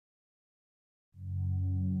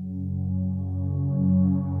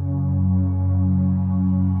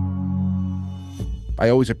I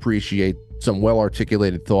always appreciate some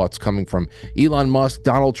well-articulated thoughts coming from Elon Musk,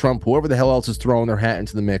 Donald Trump, whoever the hell else is throwing their hat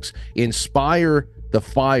into the mix. Inspire the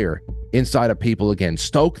fire inside of people again.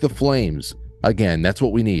 Stoke the flames again. That's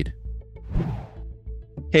what we need.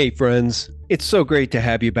 Hey, friends. It's so great to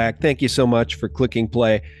have you back. Thank you so much for clicking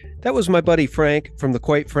play. That was my buddy Frank from the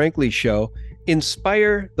Quite Frankly Show.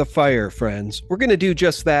 Inspire the fire, friends. We're going to do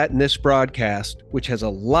just that in this broadcast, which has a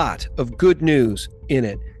lot of good news in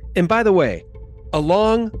it. And by the way, a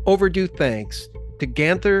long overdue thanks to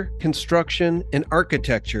Ganther Construction and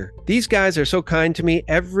Architecture. These guys are so kind to me.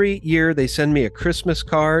 Every year they send me a Christmas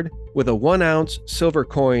card with a 1-ounce silver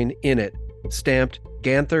coin in it, stamped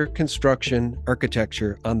Ganther Construction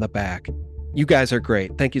Architecture on the back. You guys are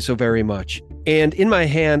great. Thank you so very much. And in my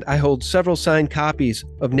hand, I hold several signed copies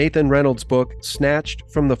of Nathan Reynolds' book, Snatched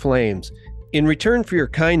from the Flames. In return for your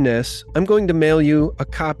kindness, I'm going to mail you a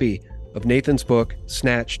copy of Nathan's book,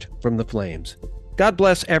 Snatched from the Flames. God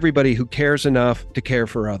bless everybody who cares enough to care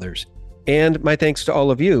for others. And my thanks to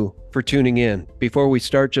all of you for tuning in. Before we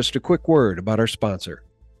start, just a quick word about our sponsor.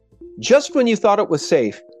 Just when you thought it was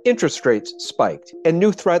safe, interest rates spiked, and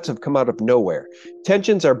new threats have come out of nowhere.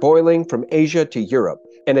 Tensions are boiling from Asia to Europe,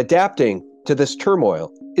 and adapting to this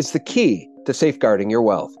turmoil is the key to safeguarding your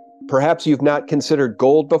wealth. Perhaps you've not considered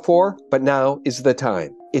gold before, but now is the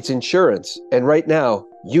time. It's insurance, and right now,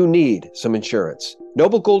 you need some insurance.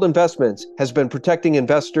 Noble Gold Investments has been protecting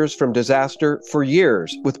investors from disaster for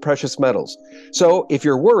years with precious metals. So if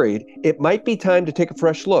you're worried, it might be time to take a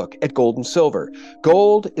fresh look at gold and silver.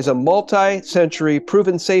 Gold is a multi-century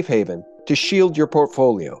proven safe haven to shield your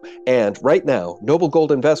portfolio. And right now, Noble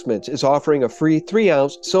Gold Investments is offering a free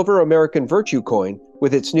 3-ounce silver American Virtue coin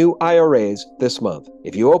with its new IRAs this month.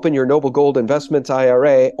 If you open your Noble Gold Investments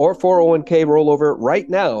IRA or 401k rollover right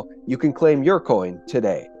now, you can claim your coin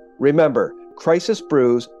today. Remember, crisis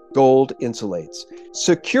brews, gold insulates.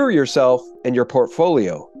 Secure yourself and your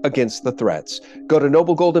portfolio against the threats. Go to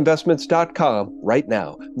noblegoldinvestments.com right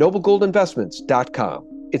now.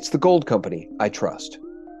 noblegoldinvestments.com. It's the gold company I trust.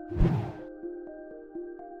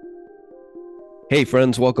 Hey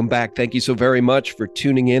friends, welcome back. Thank you so very much for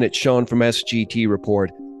tuning in. It's Sean from SGT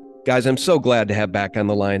Report. Guys, I'm so glad to have back on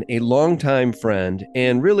the line a longtime friend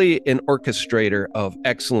and really an orchestrator of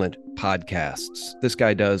excellent podcasts. This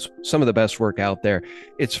guy does some of the best work out there.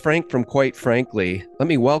 It's Frank from Quite Frankly. Let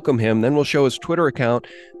me welcome him. Then we'll show his Twitter account.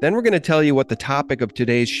 Then we're going to tell you what the topic of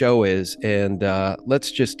today's show is. And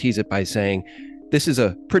let's just tease it by saying this is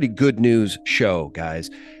a pretty good news show, guys.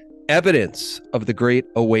 Evidence of the Great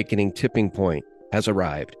Awakening tipping point has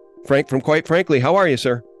arrived. Frank from Quite Frankly, how are you,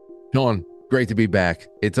 sir? Sean, great to be back.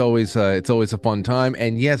 It's always a fun time.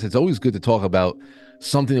 And yes, it's always good to talk about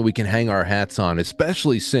something that we can hang our hats on,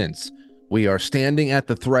 especially since we are standing at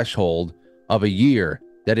the threshold of a year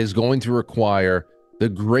that is going to require the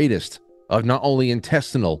greatest of not only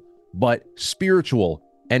intestinal, but spiritual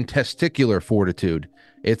and testicular fortitude.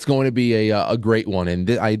 It's going to be a great one. And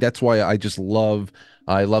that's why I love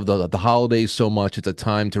the holidays so much. It's a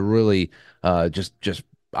time to really just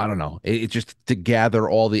I don't know. It's just to gather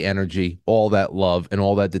all the energy, all that love, and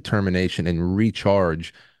all that determination, and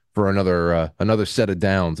recharge for another set of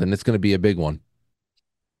downs. And it's going to be a big one.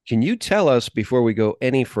 Can you tell us before we go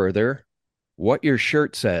any further what your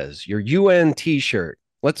shirt says? Your UN T-shirt.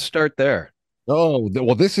 Let's start there. Oh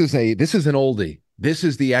well, this is an oldie. This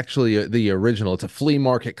is the original. It's a flea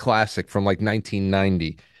market classic from like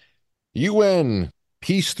 1990. UN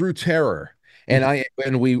Peace Through Terror.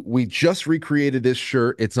 And we just recreated this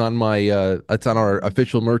shirt. It's on our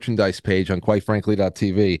official merchandise page on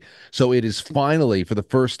quitefrankly.tv. So it is finally, for the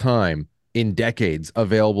first time in decades,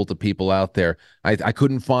 available to people out there. I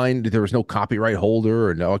couldn't find, there was no copyright holder,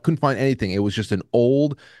 or no, I couldn't find anything. It was just an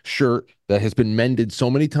old shirt that has been mended so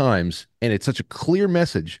many times, and it's such a clear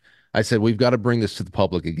message. I said, we've got to bring this to the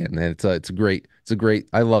public again. And it's a great,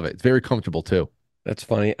 I love it. It's very comfortable too. That's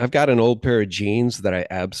funny. I've got an old pair of jeans that I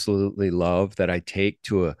absolutely love that I take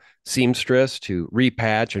to a seamstress to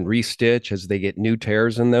repatch and restitch as they get new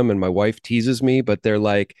tears in them. And my wife teases me, but they're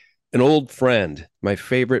like an old friend, my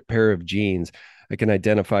favorite pair of jeans. I can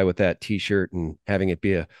identify with that T-shirt and having it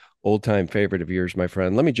be a old time favorite of yours, my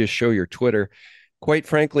friend. Let me just show your Twitter. Quite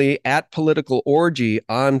frankly, at Political Orgy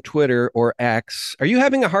on Twitter or X. Are you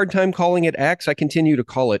having a hard time calling it X? I continue to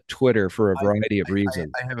call it Twitter for a variety of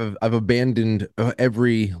reasons. I've abandoned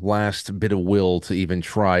every last bit of will to even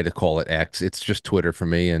try to call it X. It's just Twitter for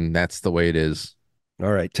me, and that's the way it is.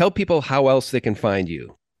 All right. Tell people how else they can find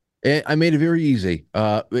you. I made it very easy.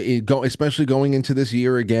 Especially going into this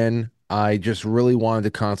year again, I just really wanted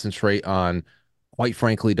to concentrate on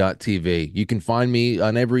quitefrankly.tv. You can find me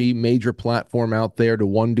on every major platform out there to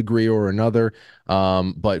one degree or another.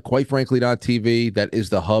 But quitefrankly.tv, that is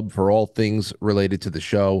the hub for all things related to the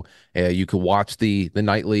show. You can watch the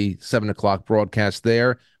nightly 7 o'clock broadcast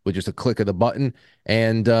there with just a click of the button.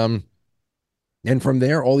 And from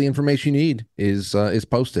there, all the information you need is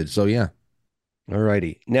posted. So yeah. All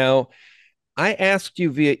righty. Now, I asked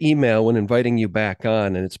you via email when inviting you back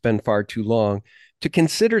on, and it's been far too long, to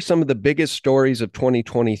consider some of the biggest stories of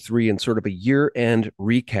 2023 and sort of a year end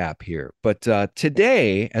recap here. But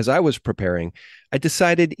today, as I was preparing, I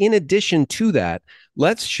decided in addition to that,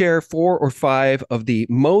 let's share 4 or 5 of the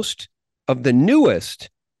newest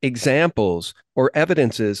examples or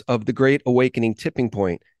evidences of the Great Awakening tipping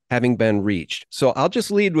point having been reached. So I'll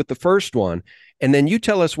just lead with the first one, and then you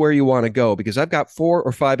tell us where you want to go, because I've got 4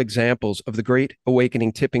 or 5 examples of the Great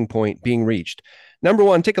Awakening tipping point being reached. Number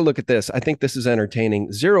one, take a look at this. I think this is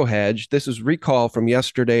entertaining. Zero Hedge. This is recall from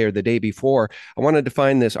yesterday or the day before. I wanted to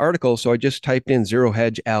find this article, so I just typed in Zero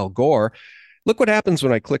Hedge Al Gore. Look what happens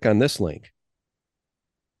when I click on this link.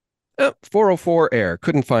 404 error.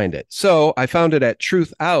 Couldn't find it. So I found it at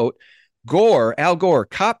Truth Out. Al Gore,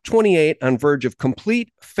 COP28 on verge of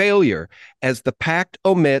complete failure as the pact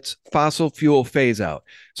omits fossil fuel phase out.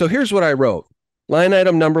 So here's what I wrote. Line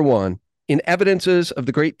item number 1, in evidences of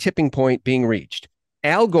the great tipping point being reached.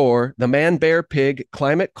 Al Gore, the man bear pig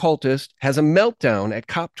climate cultist, has a meltdown at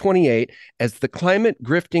COP28 as the climate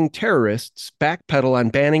grifting terrorists backpedal on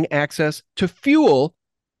banning access to fuel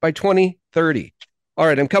by 2030. All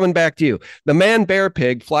right, I'm coming back to you. The man bear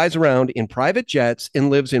pig flies around in private jets and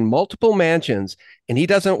lives in multiple mansions, and he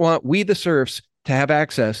doesn't want we the serfs to have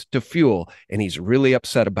access to fuel, and he's really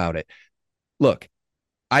upset about it. Look,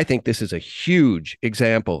 I think this is a huge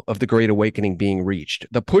example of the Great Awakening being reached.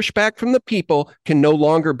 The pushback from the people can no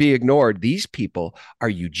longer be ignored. These people are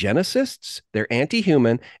eugenicists, they're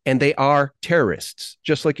anti-human, and they are terrorists,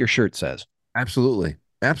 just like your shirt says. Absolutely.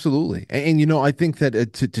 Absolutely. And I think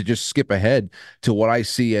that to just skip ahead to what I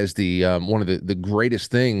see as the one of the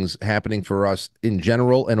greatest things happening for us in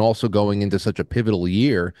general, and also going into such a pivotal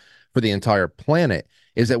year for the entire planet,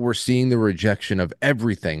 is that we're seeing the rejection of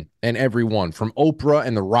everything and everyone, from Oprah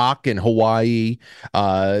and The Rock in Hawaii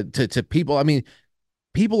to people. I mean,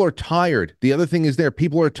 people are tired. The other thing is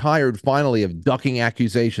people are tired finally of ducking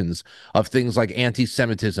accusations of things like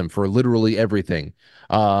anti-Semitism for literally everything.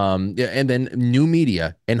 And then new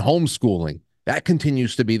media and homeschooling. That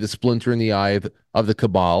continues to be the splinter in the eye of the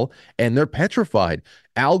cabal, and they're petrified.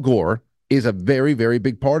 Al Gore is a very, very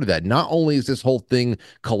big part of that. Not only is this whole thing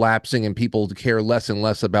collapsing and people care less and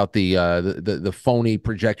less about the phony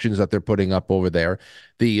projections that they're putting up over there,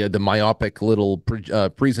 the myopic little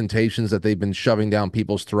presentations that they've been shoving down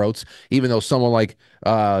people's throats, even though someone like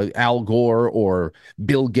Al Gore or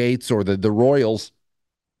Bill Gates or the Royals,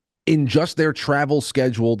 in just their travel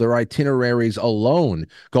schedule, their itineraries alone,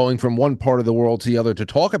 going from one part of the world to the other to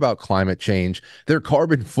talk about climate change, their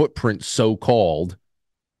carbon footprint, so-called,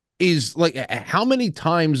 is like how many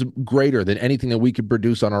times greater than anything that we could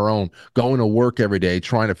produce on our own, going to work every day,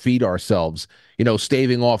 trying to feed ourselves,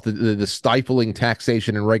 staving off the stifling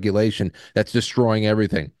taxation and regulation that's destroying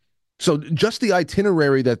everything. So just the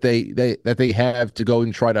itinerary that they have to go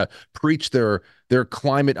and try to preach their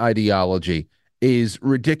climate ideology is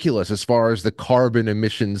ridiculous as far as the carbon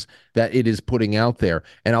emissions that it is putting out there.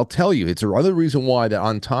 And I'll tell you, it's another reason why, that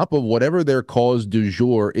on top of whatever their cause du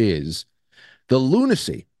jour is, the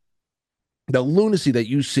lunacy that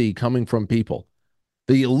you see coming from people,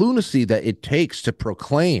 the lunacy that it takes to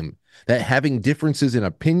proclaim that having differences in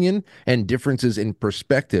opinion and differences in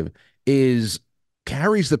perspective is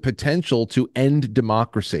carries the potential to end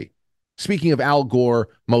democracy. Speaking of Al Gore,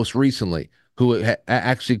 most recently, who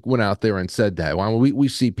actually went out there and said that. Well, we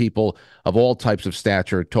see people of all types of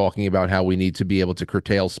stature talking about how we need to be able to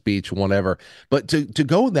curtail speech, whatever. But to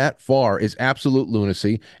go that far is absolute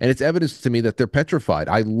lunacy, and it's evidence to me that they're petrified.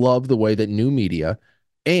 I love the way that new media,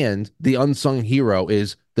 and the unsung hero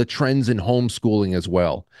is the trends in homeschooling as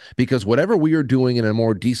well. Because whatever we are doing in a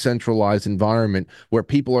more decentralized environment where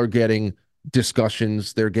people are getting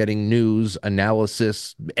discussions, they're getting news,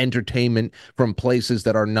 analysis, entertainment from places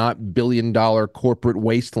that are not billion-dollar corporate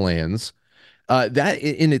wastelands, that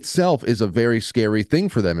in itself is a very scary thing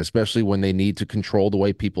for them, especially when they need to control the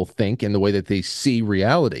way people think and the way that they see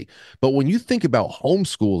reality. But when you think about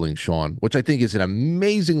homeschooling, Sean, which I think is an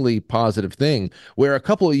amazingly positive thing, where a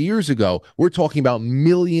couple of years ago, we're talking about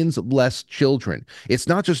millions less children. It's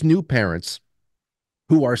not just new parents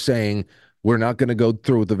who are saying, we're not going to go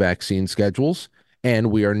through with the vaccine schedules.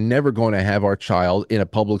 And we are never going to have our child in a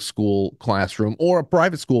public school classroom or a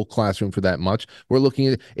private school classroom for that much. We're looking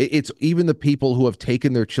at it's even the people who have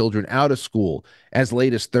taken their children out of school as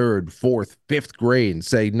late as third, fourth, fifth grade and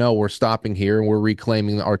say, no, we're stopping here and we're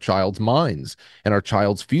reclaiming our child's minds and our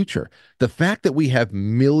child's future. The fact that we have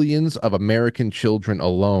millions of American children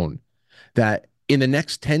alone that in the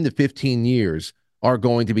next 10 to 15 years are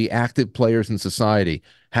going to be active players in society,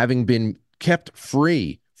 having been kept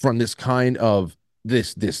free from this kind of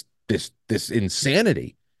this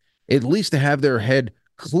insanity, at least to have their head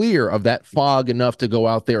clear of that fog enough to go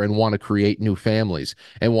out there and want to create new families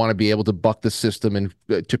and want to be able to buck the system and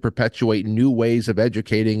to perpetuate new ways of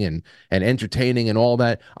educating and entertaining and all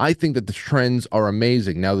that. I think that the trends are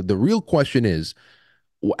amazing. Now, the real question is,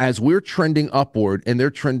 as we're trending upward and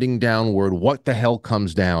they're trending downward, what the hell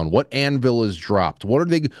comes down? What anvil is dropped?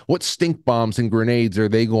 What stink bombs and grenades are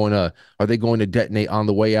they going to detonate on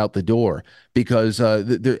the way out the door? Because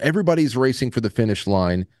everybody's racing for the finish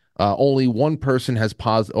line. Only one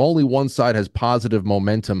side has positive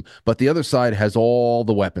momentum, but the other side has all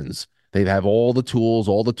the weapons. They have all the tools,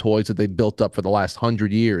 all the toys that they've built up for the last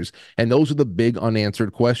 100 years. And those are the big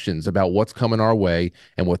unanswered questions about what's coming our way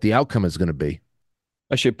and what the outcome is going to be.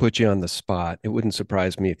 I should put you on the spot. It wouldn't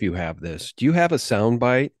surprise me if you have this. Do you have a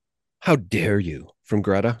soundbite? How dare you from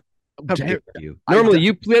Greta? How dare you? Normally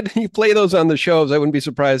you play those on the shows. I wouldn't be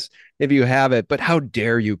surprised if you have it, but how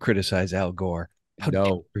dare you criticize Al Gore? How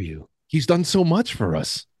dare you? He's done so much for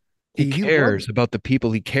us. He cares about the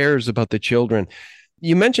people. He cares about the children.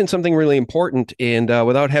 You mentioned something really important, and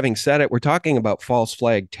without having said it, we're talking about false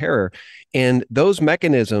flag terror. And those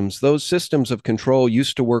mechanisms, those systems of control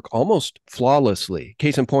used to work almost flawlessly.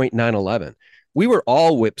 Case in point, 9/11. We were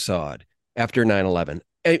all whipsawed after 9/11.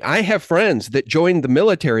 I have friends that joined the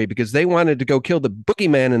military because they wanted to go kill the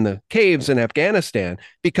boogeyman in the caves in Afghanistan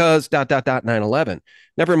because ... 9/11.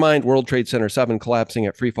 Never mind World Trade Center 7 collapsing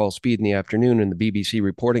at free fall speed in the afternoon and the BBC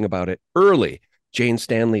reporting about it early. Jane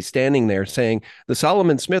Stanley standing there saying the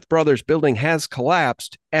Solomon Smith Brothers building has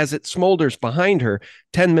collapsed as it smolders behind her.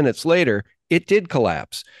 10 minutes later, it did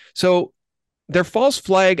collapse. So their false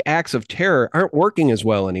flag acts of terror aren't working as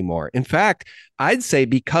well anymore. In fact, I'd say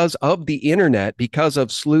because of the internet, because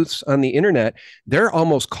of sleuths on the internet, they're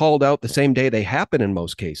almost called out the same day they happen in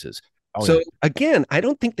most cases. Again, I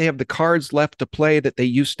don't think they have the cards left to play that they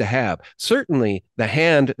used to have. Certainly, the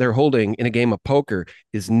hand they're holding in a game of poker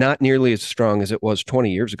is not nearly as strong as it was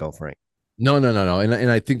 20 years ago, Frank. No.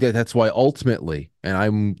 And I think that's why ultimately, and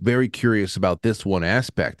I'm very curious about this one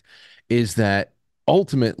aspect, is that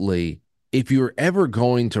ultimately, if you're ever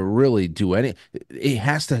going to really do it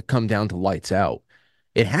has to come down to lights out.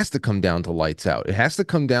 It has to come down to lights out. It has to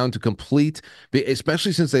come down to complete,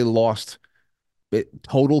 especially since they lost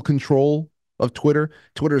total control of Twitter.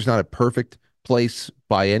 Twitter is not a perfect place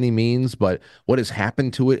by any means, but what has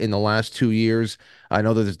happened to it in the last 2 years, I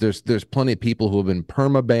know that there's plenty of people who have been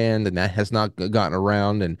perma-banned and that has not gotten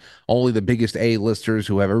around, and only the biggest A-listers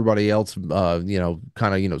who have everybody else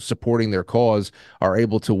supporting their cause are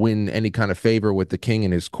able to win any kind of favor with the king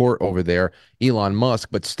and his court over there, Elon Musk.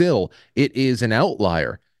 But still, it is an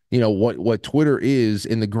outlier. What Twitter is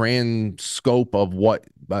in the grand scope of what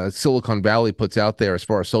Silicon Valley puts out there as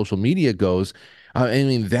far as social media goes. I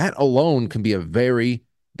mean, that alone can be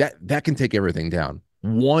that can take everything down.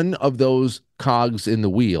 One of those cogs in the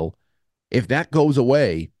wheel, if that goes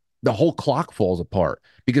away, the whole clock falls apart,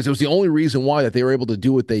 because it was the only reason why that they were able to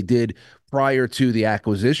do what they did prior to the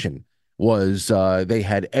acquisition was they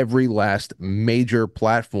had every last major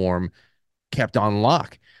platform kept on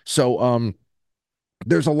lock. So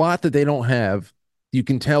there's a lot that they don't have. You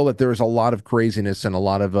can tell that there's a lot of craziness and a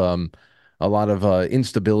lot of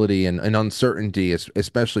instability and uncertainty,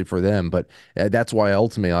 especially for them. But that's why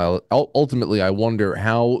ultimately I wonder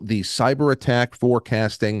how the cyber attack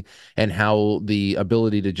forecasting and how the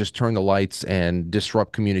ability to just turn the lights and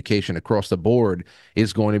disrupt communication across the board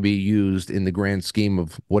is going to be used in the grand scheme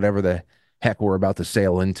of whatever the heck we're about to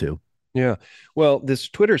sail into. Yeah. Well, this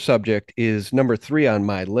Twitter subject is number 3 on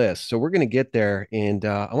my list. So we're going to get there. And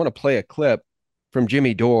I want to play a clip from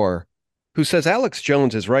Jimmy Dore, who says Alex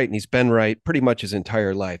Jones is right, and he's been right pretty much his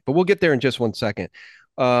entire life. But we'll get there in just one second.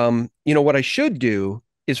 What I should do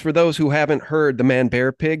is, for those who haven't heard the man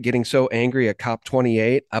Bear Pig getting so angry at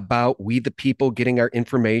COP28 about we the people getting our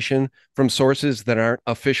information from sources that aren't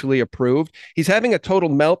officially approved, he's having a total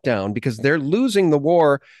meltdown because they're losing the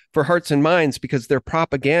war for hearts and minds because their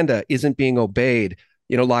propaganda isn't being obeyed,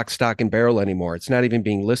 lock, stock, and barrel anymore. It's not even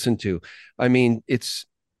being listened to. I mean, it's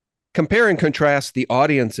compare and contrast the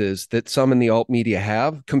audiences that some in the alt media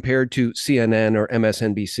have compared to CNN or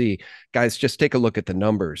MSNBC. Guys, just take a look at the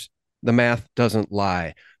numbers. The math doesn't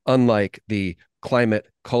lie, unlike the climate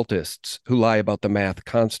cultists who lie about the math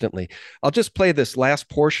constantly. I'll just play this last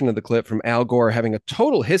portion of the clip from Al Gore having a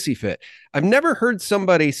total hissy fit. I've never heard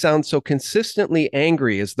somebody sound so consistently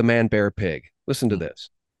angry as the man bear pig. Listen to this.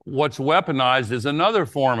 What's weaponized is another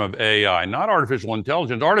form of AI, not artificial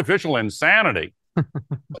intelligence, artificial insanity.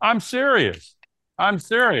 I'm serious. I'm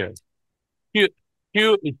serious.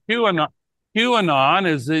 QAnon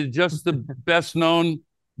is just the best known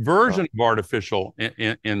version of artificial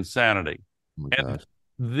insanity. Oh and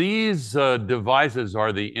these devices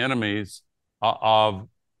are the enemies of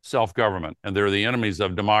self-government, and they're the enemies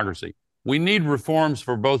of democracy. We need reforms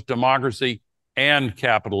for both democracy and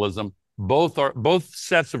capitalism. Both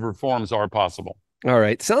sets of reforms are possible. All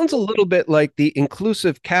right. Sounds a little bit like the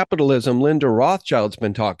inclusive capitalism Linda Rothschild's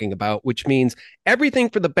been talking about, which means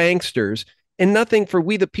everything for the banksters and nothing for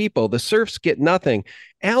we the people. The serfs get nothing.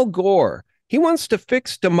 Al Gore, he wants to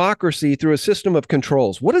fix democracy through a system of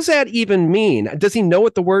controls. What does that even mean? Does he know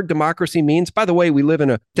what the word democracy means? By the way, we live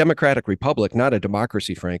in a democratic republic, not a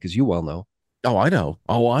democracy, Frank, as you well know. Oh, I know.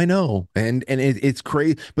 Oh, I know. And it's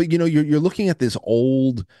crazy. But you're looking at this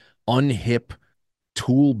old, unhip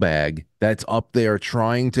tool bag that's up there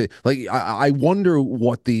trying to I wonder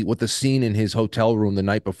what the scene in his hotel room the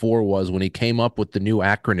night before was when he came up with the new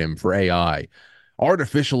acronym for AI.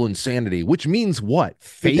 Artificial insanity, which means what?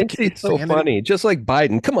 Fake insanity? So funny, just like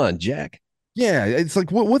Biden. Come on, Jack. Yeah, it's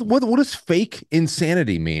like what does fake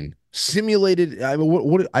insanity mean? Simulated. I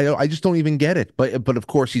just don't even get it. But of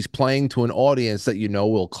course he's playing to an audience that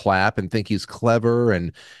will clap and think he's clever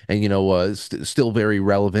and still very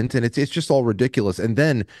relevant, and it's just all ridiculous. And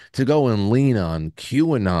then to go and lean on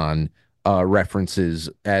QAnon references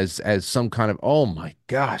as some kind of, oh my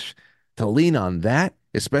gosh, to lean on that,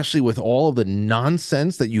 especially with all of the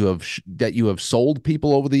nonsense that you have sold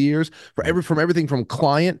people over the years from everything from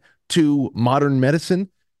client to modern medicine.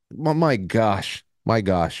 My gosh.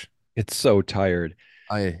 It's so tired.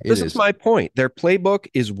 This is my point. Their playbook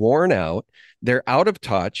is worn out. They're out of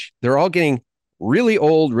touch. They're all getting really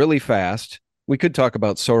old really fast. We could talk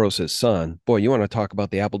about Soros's son. Boy, you want to talk about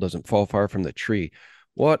the apple doesn't fall far from the tree.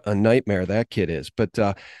 What a nightmare that kid is. But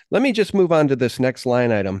let me just move on to this next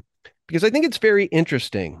line item because I think it's very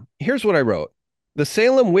interesting. Here's what I wrote. The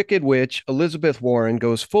Salem Wicked Witch, Elizabeth Warren,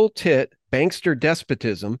 goes full tit bankster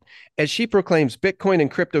despotism as she proclaims Bitcoin and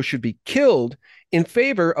crypto should be killed in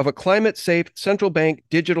favor of a climate-safe central bank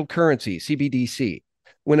digital currency, CBDC.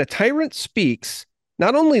 When a tyrant speaks,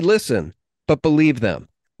 not only listen, but believe them.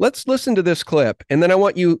 Let's listen to this clip, and then I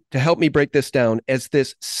want you to help me break this down as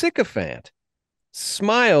this sycophant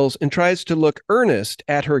smiles and tries to look earnest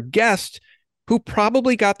at her guest, who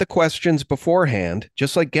probably got the questions beforehand,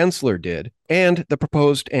 just like Gensler did, and the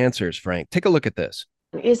proposed answers, Frank. Take a look at this.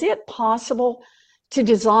 Is it possible to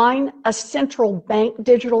design a central bank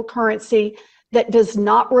digital currency that does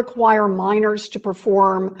not require miners to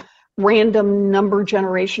perform random number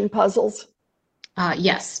generation puzzles?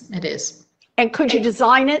 Yes, it is. And could you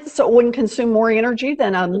design it so it wouldn't consume more energy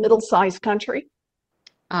than a middle-sized country?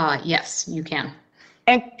 Yes, you can.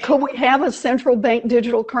 And could we have a central bank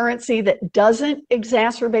digital currency that doesn't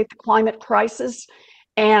exacerbate the climate crisis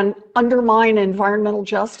and undermine environmental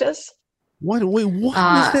justice? Wait, what?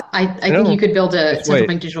 I think you could build a central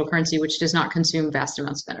bank digital currency which does not consume vast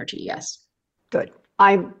amounts of energy, yes. Good.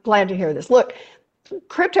 I'm glad to hear this. Look,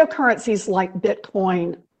 cryptocurrencies like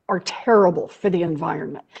Bitcoin are terrible for the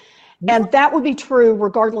environment. And that would be true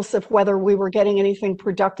regardless of whether we were getting anything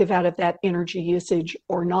productive out of that energy usage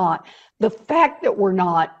or not. The fact that we're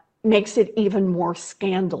not makes it even more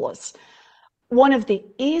scandalous. One of the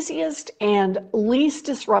easiest and least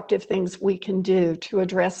disruptive things we can do to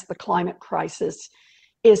address the climate crisis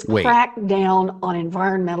is crack down on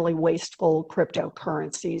environmentally wasteful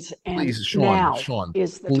cryptocurrencies. And please, Sean,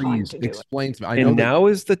 is the time to explain to me. And now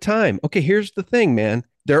is the time. Okay, here's the thing, man.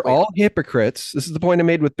 They're all hypocrites. This is the point I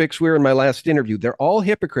made with Bixweir in my last interview. They're all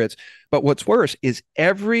hypocrites. But what's worse is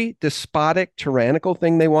every despotic, tyrannical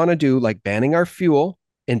thing they want to do, like banning our fuel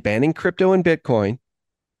and banning crypto and Bitcoin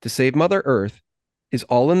to save Mother Earth, is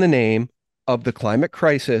all in the name of the climate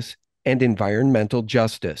crisis and environmental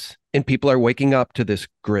justice. And people are waking up to this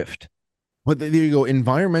grift. But there you go.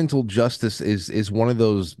 Environmental justice is one of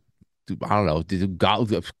those, I don't know,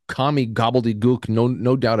 commie gobbledygook,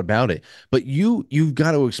 no doubt about it. But you've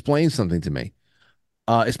got to explain something to me,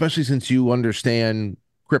 especially since you understand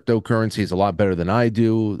cryptocurrencies a lot better than I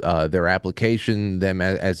do. Their application, them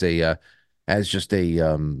as just a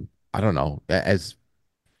I don't know, as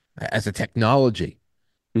a technology.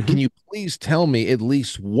 Mm-hmm. Can you please tell me at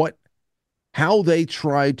least how they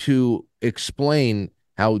try to explain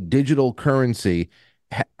how digital currency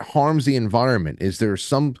harms the environment? Is there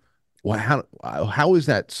some, well, how is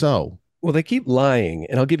that so? Well, they keep lying.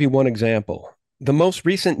 And I'll give you one example. The most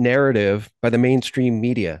recent narrative by the mainstream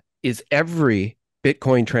media is every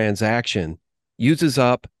Bitcoin transaction uses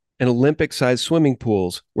up an Olympic-sized swimming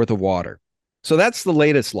pool's worth of water. So that's the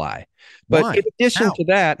latest lie. But Why? in addition How? to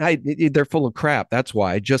that, they're full of crap. That's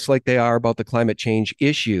why, just like they are about the climate change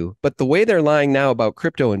issue. But the way they're lying now about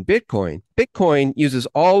crypto and Bitcoin, Bitcoin uses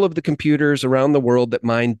all of the computers around the world that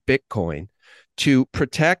mine Bitcoin to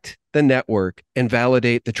protect the network and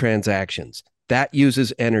validate the transactions. That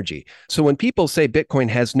uses energy. So when people say Bitcoin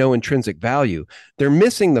has no intrinsic value, they're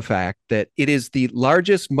missing the fact that it is the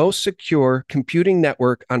largest, most secure computing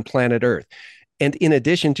network on planet Earth. And in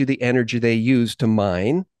addition to the energy they use to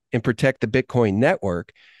mine and protect the Bitcoin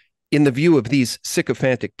network, in the view of these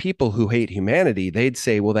sycophantic people who hate humanity, they'd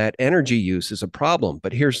say, well, that energy use is a problem.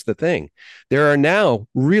 But here's the thing. There are now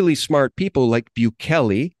really smart people like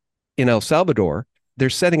Bukele in El Salvador. They're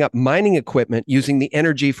setting up mining equipment using the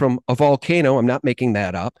energy from a volcano. I'm not making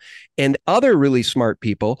that up. And other really smart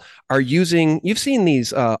people are using, you've seen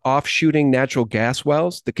these offshooting natural gas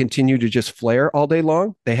wells that continue to just flare all day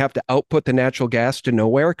long. They have to output the natural gas to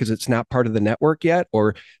nowhere because it's not part of the network yet,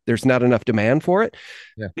 or there's not enough demand for it.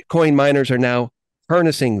 Yeah. Bitcoin miners are now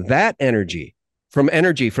harnessing that energy from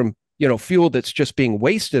fuel that's just being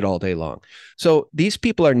wasted all day long. So these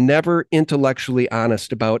people are never intellectually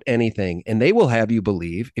honest about anything. And they will have you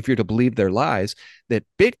believe, if you're to believe their lies, that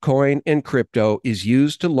Bitcoin and crypto is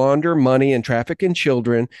used to launder money and traffic in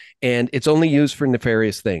children. And it's only used for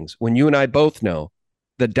nefarious things. When you and I both know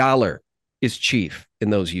the dollar is chief in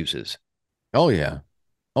those uses. Oh, yeah.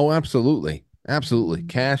 Oh, absolutely. Absolutely.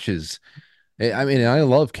 Cash is, I mean, I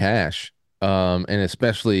love cash. And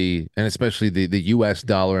especially the US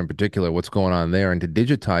dollar in particular, what's going on there, and to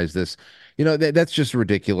digitize this, that's just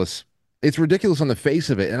ridiculous. It's ridiculous on the face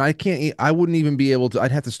of it. And I wouldn't even be able to,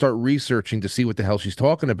 I'd have to start researching to see what the hell she's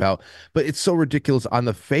talking about. But it's so ridiculous on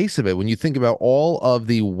the face of it. When you think about all of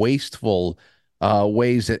the wasteful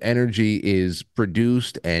ways that energy is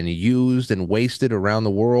produced and used and wasted around the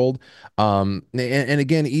world. And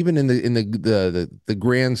again, even in the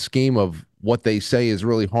grand scheme of what they say is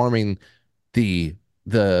really harming the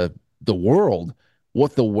world,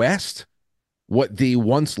 what the once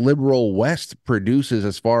liberal West produces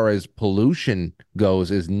as far as pollution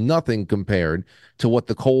goes is nothing compared to what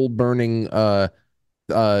the coal burning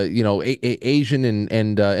Asian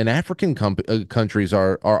and African countries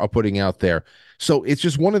are putting out there. So it's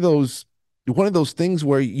just one of those things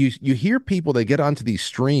where you hear people, they get onto these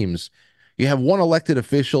streams. You have one elected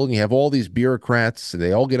official and you have all these bureaucrats.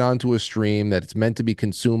 They all get onto a stream that it's meant to be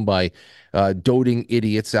consumed by doting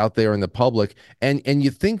idiots out there in the public. And you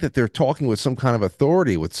think that they're talking with some kind of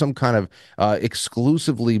authority, with some kind of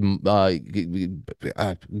exclusively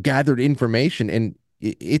gathered information. And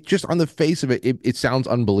it just, on the face of it, it sounds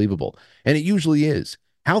unbelievable. And it usually is.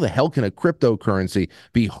 How the hell can a cryptocurrency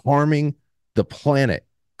be harming the planet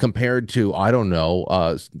compared to, I don't know,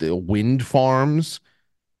 the wind farms?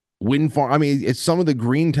 I mean, it's some of the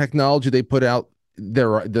green technology they put out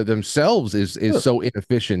there themselves is so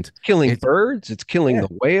inefficient. It's killing birds. It's killing the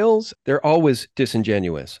whales. They're always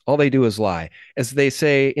disingenuous. All they do is lie. As they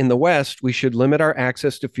say in the West, we should limit our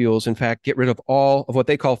access to fuels. In fact, get rid of all of what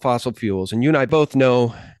they call fossil fuels. And you and I both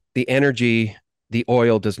know the energy, the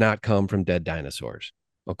oil does not come from dead dinosaurs.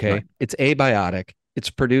 Okay. Right. It's abiotic.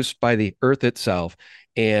 It's produced by the earth itself.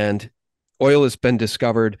 And oil has been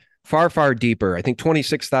discovered far, far deeper, I think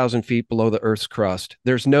 26,000 feet below the Earth's crust.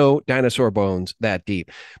 There's no dinosaur bones that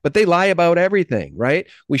deep. But they lie about everything, right?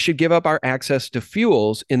 We should give up our access to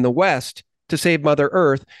fuels in the West to save Mother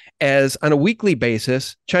Earth, as on a weekly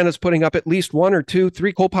basis, China's putting up at least 1 or 2,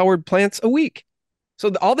 3 coal-powered plants a week.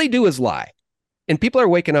 So all they do is lie. And people are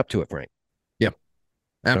waking up to it, Frank. Yeah,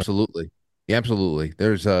 absolutely. Yeah, absolutely.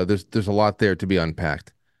 There's a lot there to be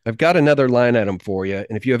unpacked. I've got another line item for you.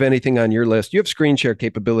 And if you have anything on your list, you have screen share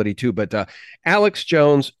capability too. But Alex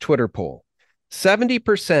Jones Twitter poll,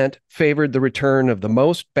 70% favored the return of the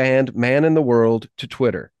most banned man in the world to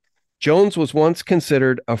Twitter. Jones was once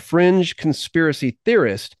considered a fringe conspiracy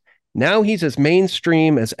theorist. Now he's as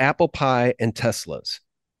mainstream as apple pie and Teslas.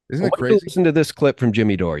 Isn't it crazy? Listen to this clip from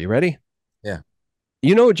Jimmy Dore. You ready? Yeah.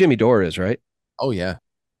 You know what Jimmy Dore is, right? Oh, yeah.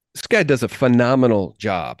 This guy does a phenomenal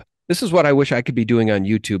job. This is what I wish I could be doing on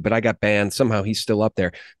YouTube, but I got banned. Somehow he's still up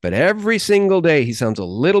there. But every single day, he sounds a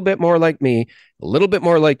little bit more like me, a little bit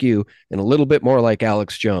more like you, and a little bit more like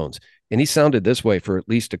Alex Jones. And he sounded this way for at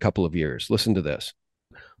least a couple of years. Listen to this.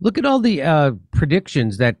 Look at all the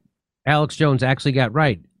predictions that Alex Jones actually got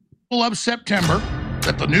right. Of September,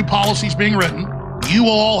 that the new policy is being written, You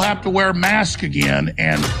will all have to wear masks again,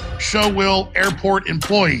 and so will airport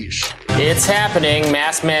employees. It's happening.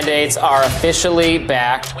 Mask mandates are officially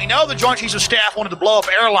back. We know the Joint Chiefs of Staff wanted to blow up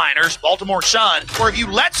airliners, Baltimore Sun, or if you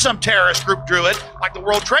let some terrorist group do it, like the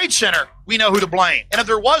World Trade Center, we know who to blame. And if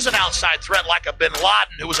there was an outside threat like a bin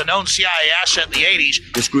Laden, who was a known CIA asset in the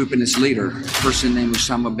 80s. This group and its leader, a person named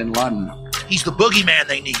Osama bin Laden. He's the boogeyman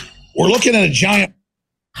they need. We're looking at a giant...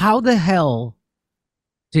 How the hell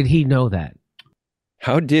did he know that?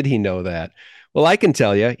 How did he know that? Well, I can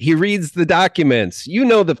tell you, he reads the documents. You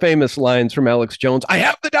know the famous lines from Alex Jones. I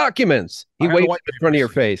have the documents. He waves in front of your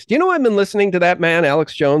face. Do you know I've been listening to that man,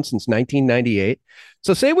 Alex Jones, since 1998?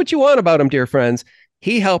 So say what you want about him, dear friends.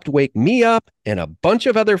 He helped wake me up and a bunch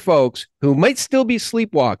of other folks who might still be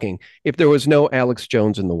sleepwalking if there was no Alex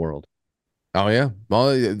Jones in the world. Oh, yeah. Well,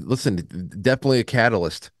 listen, definitely a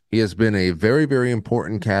catalyst. He has been a very, very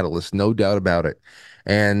important catalyst, no doubt about it.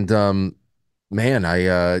 And, man,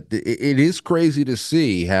 it is crazy to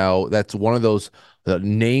see how that's one of those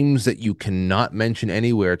names that you cannot mention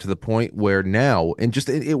anywhere, to the point where now, and just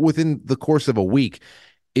within the course of a week,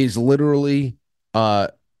 is literally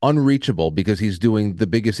unreachable, because he's doing the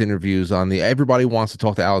biggest interviews on everybody wants to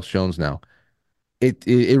talk to Alex Jones now.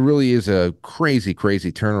 It really is a crazy,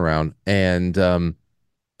 crazy turnaround. And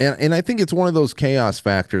I think it's one of those chaos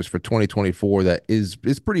factors for 2024 that is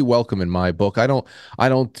pretty welcome in my book. I don't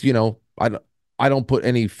put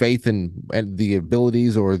any faith in the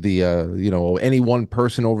abilities or the any one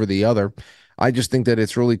person over the other. I just think that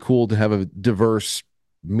it's really cool to have a diverse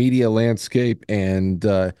media landscape, and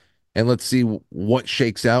let's see what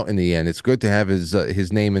shakes out in the end. It's good to have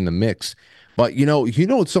his name in the mix. But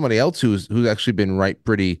somebody else who's actually been right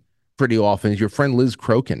pretty often is your friend Liz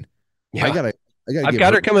Crokin. Yeah. I've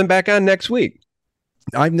got her coming back on next week.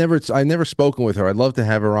 I've never spoken with her. I'd love to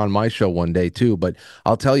have her on my show one day too, but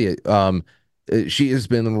I'll tell you, she has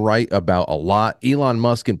been right about a lot. Elon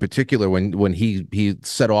Musk in particular, when he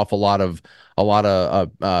set off a lot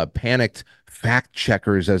of panicked fact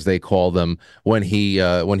checkers, as they call them, when he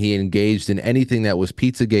engaged in anything that was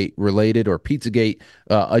Pizzagate related or Pizzagate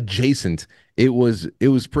adjacent. It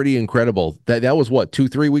was pretty incredible. That was what,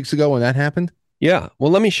 2-3 weeks ago when that happened. Yeah. Well,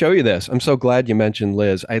 let me show you this. I'm so glad you mentioned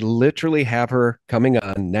Liz. I literally have her coming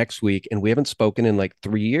on next week, and we haven't spoken in like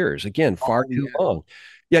 3 years. Again, far too long.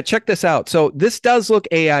 Yeah, check this out. So this does look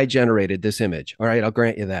AI generated, this image. All right, I'll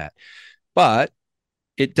grant you that. But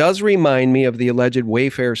it does remind me of the alleged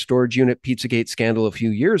Wayfair storage unit Pizzagate scandal a few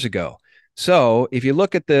years ago. So if you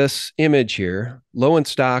look at this image here, low in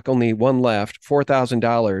stock, only one left,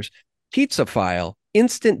 $4,000, pizza file,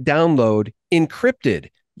 instant download, encrypted.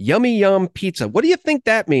 Yummy Yum Pizza. What do you think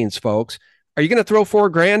that means, folks? Are you going to throw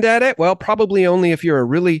 $4,000 at it? Well, probably only if you're a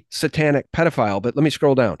really satanic pedophile. But let me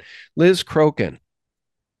scroll down. Liz Crokin.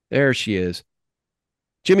 There she is.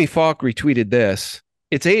 Jimmy Falk retweeted this.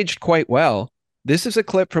 It's aged quite well. This is a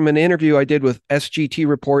clip from an interview I did with SGT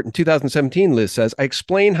Report in 2017. Liz says, I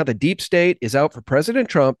explain how the deep state is out for President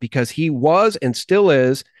Trump because he was and still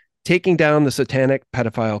is taking down the satanic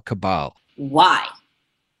pedophile cabal. Why?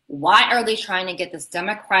 Why are they trying to get this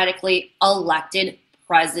democratically elected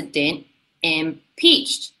president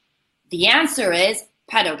impeached? The answer is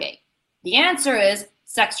pedogate. The answer is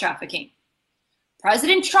sex trafficking.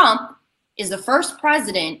 President Trump is the first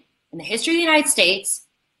president in the history of the United States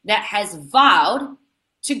that has vowed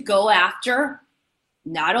to go after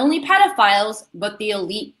not only pedophiles, but the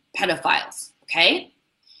elite pedophiles, okay?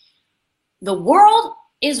 The world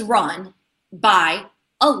is run by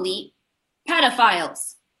elite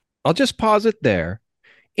pedophiles. I'll just pause it there.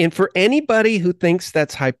 And for anybody who thinks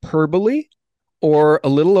that's hyperbole or a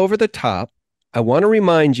little over the top, I want to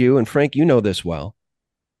remind you, and Frank, you know this well,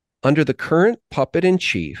 under the current puppet in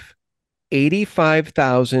chief,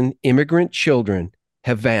 85,000 immigrant children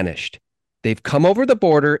have vanished. They've come over the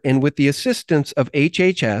border, and with the assistance of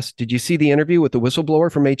HHS, did you see the interview with the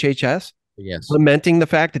whistleblower from HHS? Yes. Lamenting the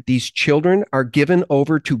fact that these children are given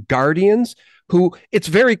over to guardians who it's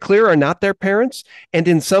very clear are not their parents. And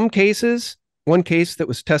in some cases, one case that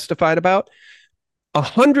was testified about,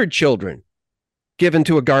 100 children given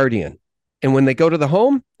to a guardian. And when they go to the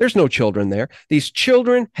home, there's no children there. These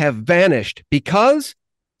children have vanished because,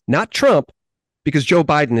 not Trump, because Joe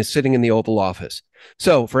Biden is sitting in the Oval Office.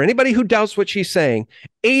 So for anybody who doubts what she's saying,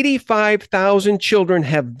 85,000 children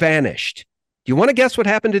have vanished. Do you want to guess what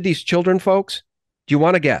happened to these children, folks? Do you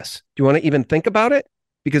want to guess? Do you want to even think about it?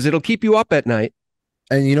 Because it'll keep you up at night.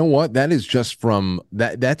 And you know what? That's just from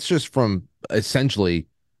essentially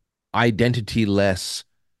identity-less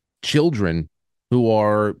children who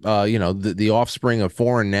are, the offspring of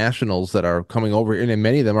foreign nationals that are coming over, and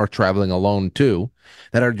many of them are traveling alone too,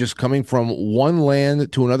 that are just coming from one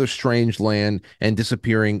land to another strange land and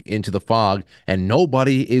disappearing into the fog, and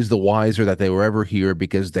nobody is the wiser that they were ever here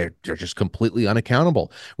because they're just completely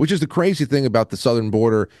unaccountable. Which is the crazy thing about the southern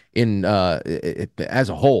border as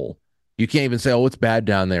a whole. You can't even say, "Oh, it's bad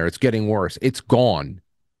down there. It's getting worse." It's gone.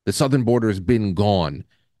 The southern border has been gone,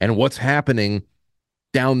 and what's happening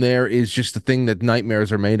down there is just the thing that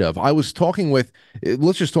nightmares are made of. I was talking with,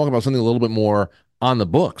 let's just talk about something a little bit more on the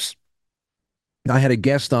books. I had a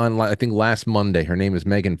guest on, I think last Monday. Her name is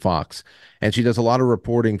Megan Fox, and she does a lot of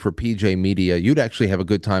reporting for PJ Media. You'd actually have a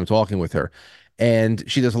good time talking with her. And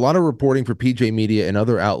she does a lot of reporting for PJ Media and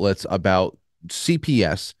other outlets about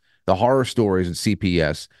CPS, the horror stories at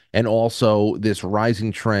CPS, and also this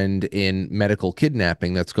rising trend in medical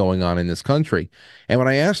kidnapping that's going on in this country. And when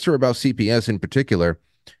I asked her about CPS in particular,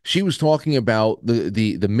 she was talking about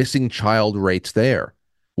the missing child rates there,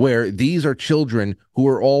 where these are children who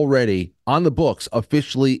are already on the books,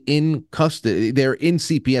 officially in custody. They're in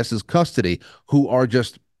CPS's custody, who are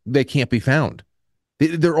just, they can't be found.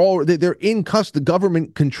 They're in custody,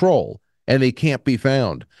 government control, and they can't be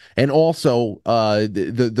found. And also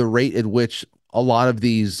the rate at which a lot of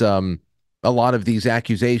these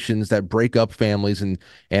accusations that break up families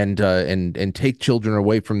and take children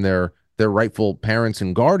away from their rightful parents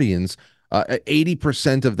and guardians,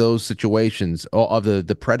 80% of those situations of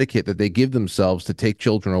the predicate that they give themselves to take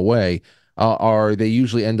children away they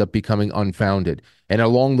usually end up becoming unfounded. And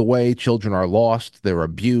along the way, children are lost, they're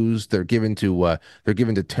abused, they're given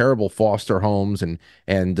to terrible foster homes and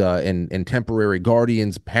temporary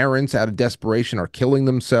guardians. Parents, out of desperation, are killing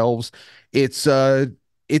themselves. It's a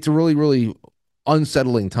really, really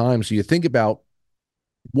unsettling time. So you think about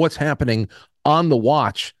what's happening on the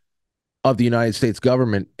watch of the United States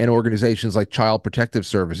government and organizations like Child Protective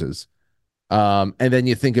Services. And then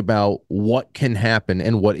you think about what can happen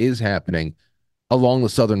and what is happening along the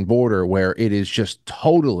southern border, where it is just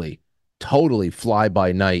totally fly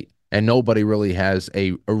by night, and nobody really has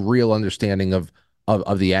a real understanding of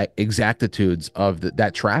the exactitudes of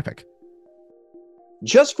that traffic.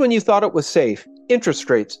 Just when you thought it was safe, interest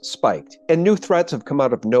rates spiked, and new threats have come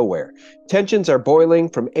out of nowhere. Tensions are boiling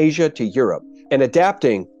from Asia to Europe, and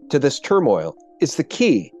adapting to this turmoil is the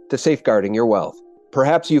key to safeguarding your wealth.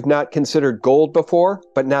 Perhaps you've not considered gold before,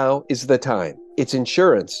 but now is the time. It's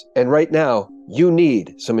insurance, and right now, you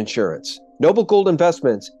need some insurance. Noble Gold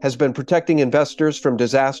Investments has been protecting investors from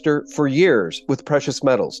disaster for years with precious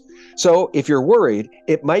metals. So if you're worried,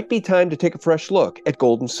 it might be time to take a fresh look at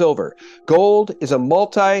gold and silver. Gold is a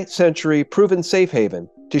multi-century proven safe haven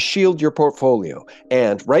to shield your portfolio.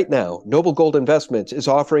 And right now, Noble Gold Investments is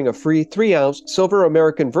offering a free 3-ounce silver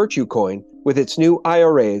American Virtue coin with its new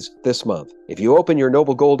IRAs this month. If you open your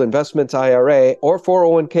Noble Gold Investments IRA or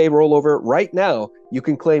 401k rollover right now, you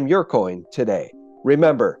can claim your coin today.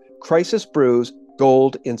 Remember, crisis brews,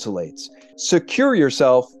 gold insulates. Secure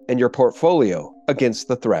yourself and your portfolio against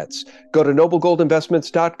the threats. Go to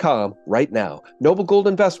noblegoldinvestments.com right now.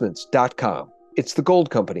 noblegoldinvestments.com. It's the gold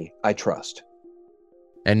company I trust.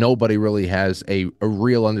 And nobody really has a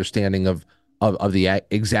real understanding of the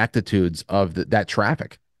exactitudes of that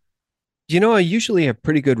traffic. You know, I usually have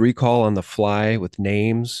pretty good recall on the fly with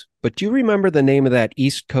names, but do you remember the name of that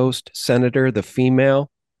East Coast senator, the female,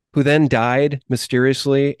 who then died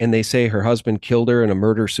mysteriously, and they say her husband killed her in a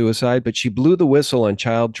murder-suicide, but she blew the whistle on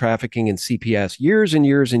child trafficking and CPS years and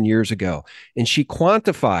years and years ago, and she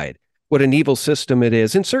quantified what an evil system it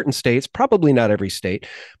is in certain states, probably not every state,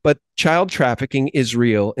 but child trafficking is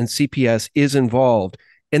real and CPS is involved,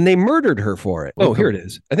 and they murdered her for it. Oh, here it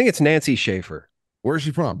is. I think it's Nancy Schaefer. Where is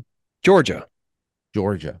she from? Georgia.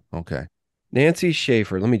 Okay. Nancy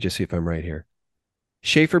Schaefer. Let me just see if I'm right here.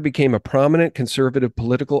 Schaefer became a prominent conservative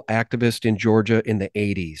political activist in Georgia in the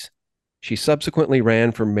 80s. She subsequently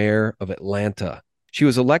ran for mayor of Atlanta. She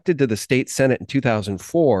was elected to the state Senate in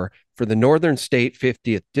 2004 for the Northern State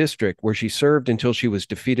 50th District, where she served until she was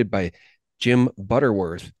defeated by Jim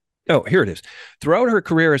Butterworth. Oh, here it is. Throughout her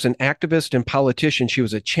career as an activist and politician, she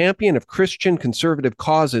was a champion of Christian conservative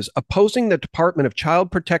causes, opposing the Department of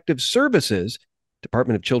Child Protective Services,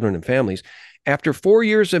 Department of Children and Families. After 4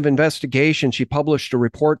 years of investigation, she published a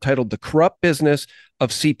report titled The Corrupt Business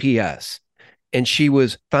of CPS. And she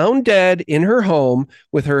was found dead in her home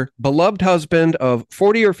with her beloved husband of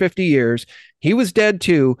 40 or 50 years. He was dead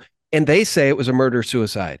too, and they say it was a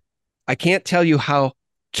murder-suicide. I can't tell you how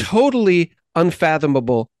totally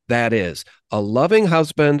unfathomable that is. A loving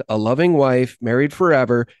husband, a loving wife, married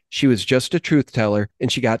forever. She was just a truth teller,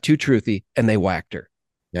 and she got too truthy, and they whacked her.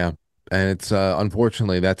 Yeah. And it's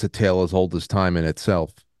unfortunately that's a tale as old as time in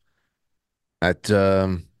itself. That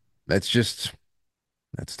that's just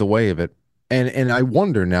that's the way of it. And I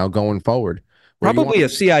wonder now going forward. Probably a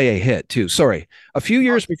CIA hit too. Sorry. A few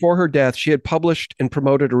years before her death, she had published and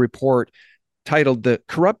promoted a report titled The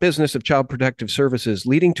Corrupt Business of Child Protective Services,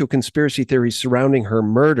 leading to conspiracy theories surrounding her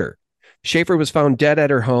murder. Schaefer was found dead at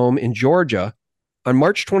her home in Georgia on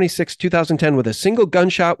March 26, 2010, with a single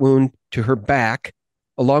gunshot wound to her back,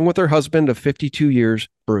 along with her husband of 52 years,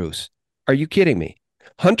 Bruce. Are you kidding me?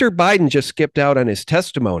 Hunter Biden just skipped out on his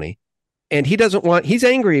testimony, and he's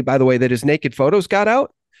angry, by the way, that his naked photos got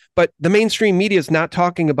out, but the mainstream media is not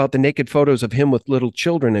talking about the naked photos of him with little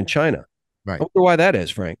children in China. Right. I wonder why that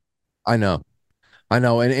is, Frank. I know. And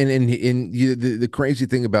the crazy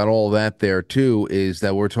thing about all that there too is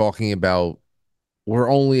that we're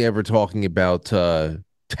only ever talking about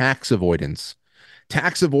tax avoidance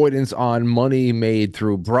on money made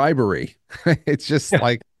through bribery. It's just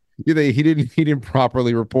like he didn't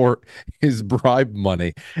properly report his bribe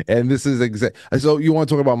money, and this is so you want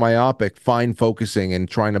to talk about myopic, fine focusing, and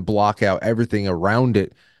trying to block out everything around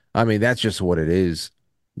it. I mean, that's just what it is.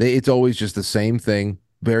 It's always just the same thing,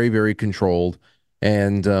 very, very controlled.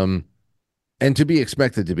 And to be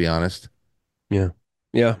expected, to be honest. Yeah.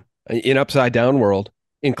 In upside down world,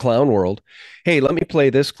 in clown world. Hey, let me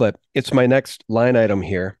play this clip. It's my next line item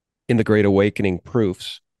here in the Great Awakening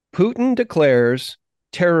proofs. Putin declares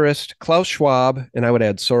terrorist Klaus Schwab, and I would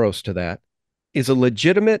add Soros to that, is a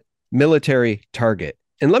legitimate military target.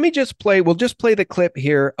 And we'll just play the clip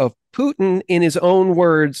here of Putin in his own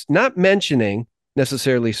words, not mentioning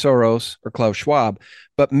necessarily Soros or Klaus Schwab,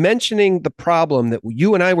 but mentioning the problem that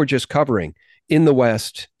you and I were just covering in the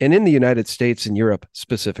West and in the United States and Europe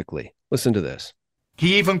specifically. Listen to this.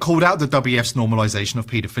 He even called out the WEF's normalization of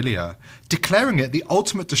paedophilia, declaring it the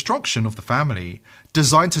ultimate destruction of the family,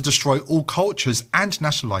 designed to destroy all cultures and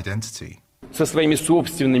national identity. See what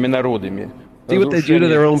they do to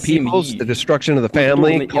their own peoples, the destruction of the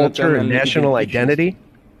family, culture, and national identity?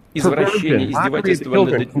 Perversion, mockery of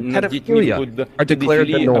children, and pedophilia are declared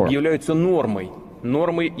the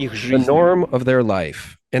norm of their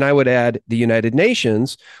life. And I would add, the United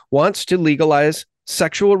Nations wants to legalize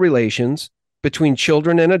sexual relations between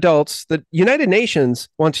children and adults. The United Nations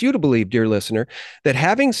wants you to believe, dear listener, that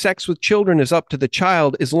having sex with children is up to the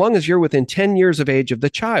child as long as you're within 10 years of age of the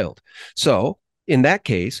child. So in that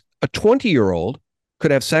case, a 20-year-old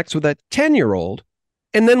could have sex with a 10-year-old,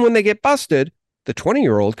 and then when they get busted, the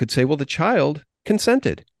 20-year-old could say, well, the child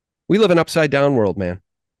consented. We live in an upside down world, man.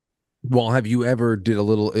 Well, have you ever did a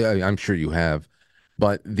little, I'm sure you have,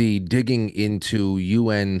 but the digging into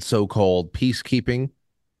UN so-called peacekeeping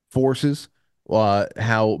forces,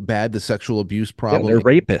 how bad the sexual abuse problem. They're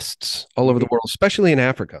rapists all over the world, especially in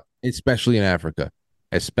Africa. Especially.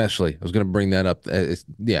 I was going to bring that up.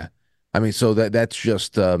 Yeah. I mean, so that's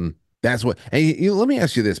just, that's what, and let me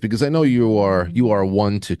ask you this, because I know you are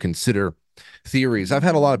one to consider theories. I've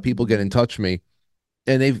had a lot of people get in touch with me,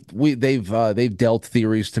 and they've dealt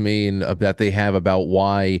theories to me and that they have about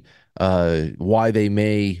why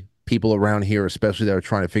people around here, especially that are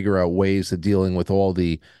trying to figure out ways of dealing with all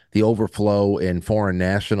the overflow in foreign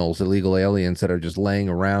nationals, illegal aliens that are just laying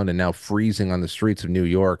around and now freezing on the streets of New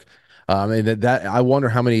York. And that I wonder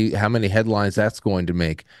how many headlines that's going to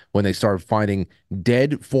make when they start finding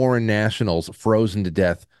dead foreign nationals frozen to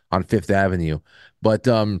death on Fifth Avenue. But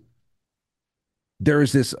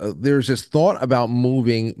there's this thought about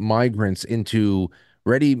moving migrants into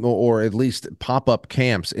ready or at least pop-up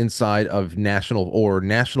camps inside of national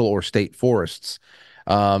or state forests,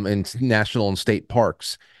 and national and state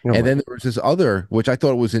parks. And then there was this other, which I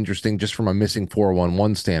thought was interesting just from a missing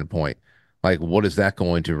 411 standpoint. Like, what is that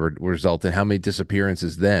going to result in? How many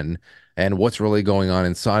disappearances then? And what's really going on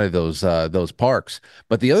inside of those parks?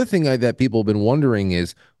 But the other thing that people have been wondering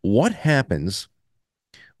is what happens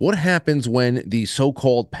when the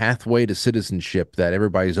so-called pathway to citizenship that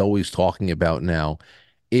everybody's always talking about now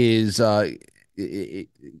is it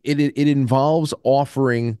involves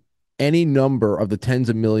offering any number of the tens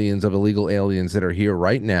of millions of illegal aliens that are here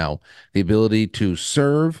right now the ability to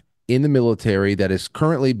serve in the military that is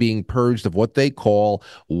currently being purged of what they call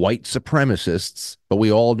white supremacists, but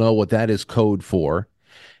we all know what that is code for.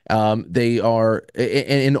 They are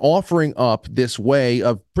in offering up this way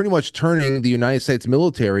of pretty much turning the United States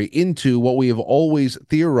military into what we have always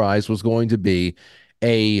theorized was going to be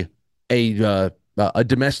a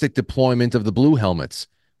domestic deployment of the blue helmets,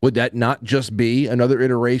 Would that not just be another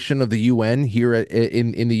iteration of the UN here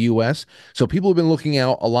in the U.S.? So people have been looking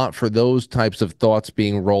out a lot for those types of thoughts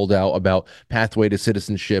being rolled out about pathway to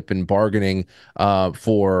citizenship and bargaining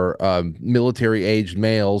for military-aged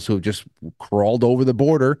males who have just crawled over the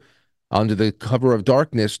border under the cover of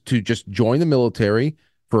darkness to just join the military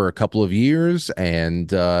for a couple of years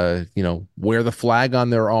and, wear the flag on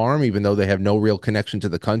their arm, even though they have no real connection to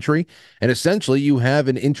the country. And essentially you have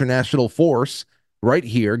an international force right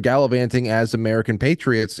here gallivanting as American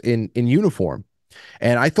patriots in uniform.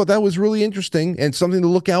 And I thought that was really interesting and something to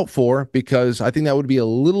look out for, because I think that would be a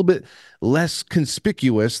little bit less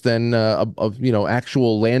conspicuous than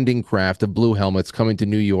actual landing craft of blue helmets coming to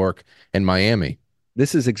New York and Miami.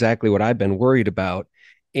 This is exactly what I've been worried about.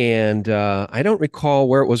 And I don't recall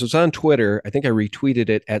where it was. It was on Twitter. I think I retweeted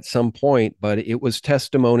it at some point, but it was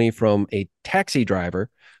testimony from a taxi driver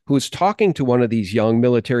who was talking to one of these young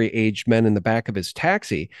military-aged men in the back of his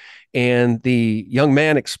taxi. And the young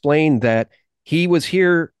man explained that he was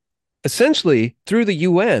here essentially through the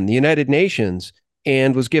UN, the United Nations,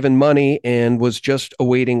 and was given money and was just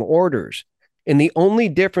awaiting orders. And the only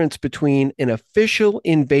difference between an official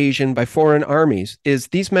invasion by foreign armies is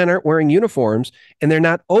these men aren't wearing uniforms and they're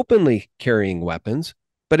not openly carrying weapons.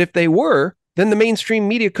 But if they were, then the mainstream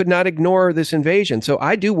media could not ignore this invasion. So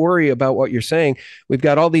I do worry about what you're saying. We've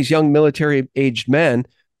got all these young military-aged men.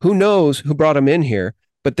 Who knows who brought them in here?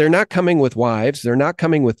 But they're not coming with wives. They're not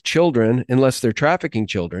coming with children unless they're trafficking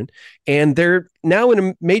children. And they're now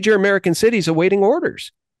in major American cities awaiting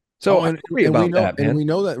orders. So I worry about that, man. And we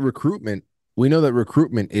know that recruitment. We know that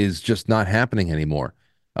recruitment is just not happening anymore.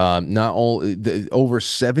 Not all over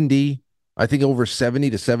 70, I think over 70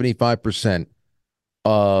 to 75%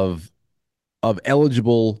 of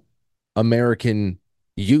eligible American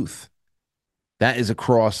youth, that is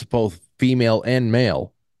across both female and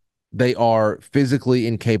male, they are physically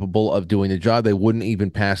incapable of doing the job. They wouldn't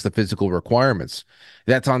even pass the physical requirements.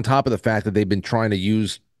 That's on top of the fact that they've been trying to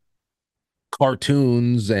use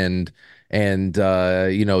cartoons and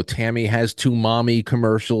Tammy has two mommy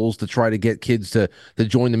commercials to try to get kids to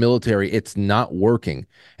join the military. It's not working.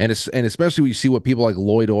 And especially when you see what people like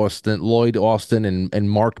Lloyd Austin and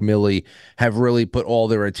Mark Milley have really put all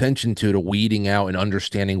their attention to weeding out and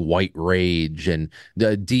understanding white rage and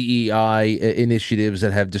the DEI initiatives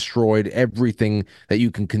that have destroyed everything that you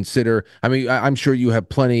can consider. I mean, I'm sure you have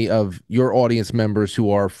plenty of your audience members who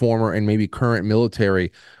are former and maybe current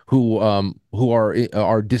military who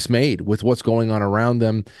are dismayed with what's going on around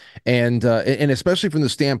them, and especially from the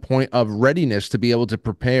standpoint of readiness to be able to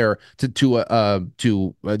prepare to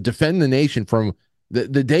defend the nation from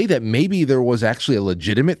the day that maybe there was actually a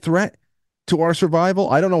legitimate threat to our survival.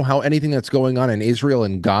 I don't know how anything that's going on in Israel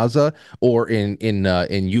and Gaza or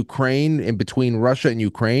in Ukraine, in between Russia and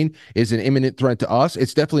Ukraine, is an imminent threat to us.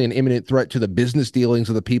 It's definitely an imminent threat to the business dealings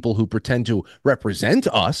of the people who pretend to represent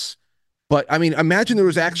us. But I mean, imagine there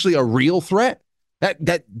was actually a real threat.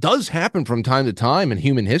 That does happen from time to time in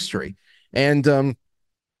human history. And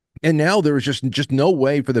now there is just no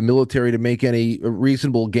way for the military to make any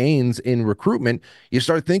reasonable gains in recruitment. You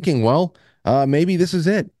start thinking, well, maybe this is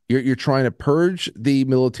it. You're trying to purge the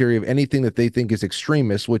military of anything that they think is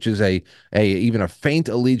extremist, which is even a faint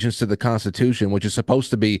allegiance to the Constitution, which is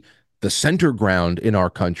supposed to be the center ground in our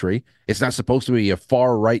country. It's not supposed to be a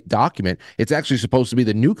far right document. It's actually supposed to be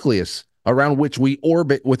the nucleus around which we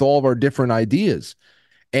orbit with all of our different ideas.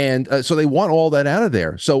 And so they want all that out of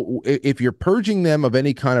there. So if you're purging them of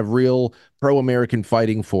any kind of real pro-American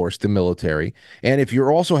fighting force, the military, and if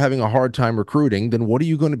you're also having a hard time recruiting, then what are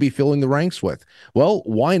you going to be filling the ranks with? Well,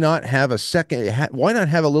 why not have why not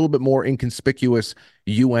have a little bit more inconspicuous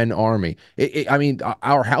UN army? I mean,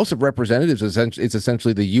 our House of Representatives is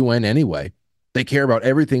essentially the UN anyway. They care about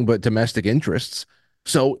everything but domestic interests.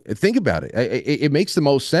 So think about it. It makes the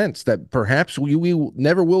most sense that perhaps we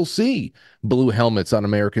never will see blue helmets on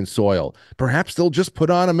American soil. Perhaps they'll just put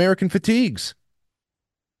on American fatigues.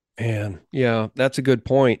 Man, yeah, that's a good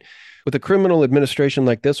point. With a criminal administration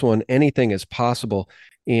like this one, anything is possible.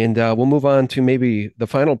 And we'll move on to maybe the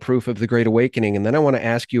final proof of the Great Awakening. And then I want to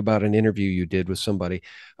ask you about an interview you did with somebody.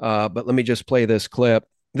 But let me just play this clip.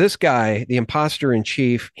 This guy, the imposter in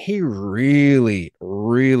chief, he really,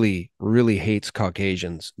 really, really hates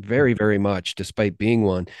Caucasians very, very much, despite being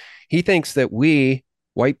one. He thinks that we,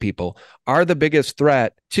 white people, are the biggest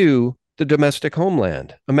threat to the domestic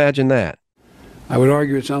homeland. Imagine that. I would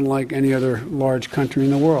argue it's unlike any other large country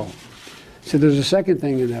in the world. So there's a second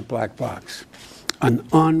thing in that black box, an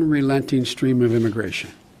unrelenting stream of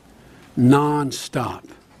immigration, nonstop.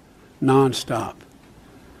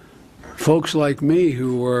 Folks like me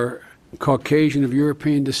who were Caucasian of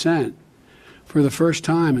European descent for the first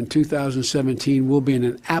time in 2017, we'll be in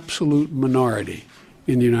an absolute minority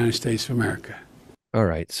in the United States of America. All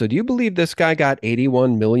right. So do you believe this guy got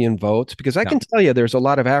 81 million votes? Because I can tell you there's a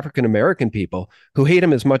lot of African-American people who hate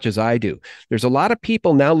him as much as I do. There's a lot of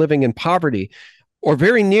people now living in poverty or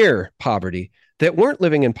very near poverty that weren't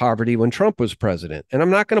living in poverty when Trump was president. And I'm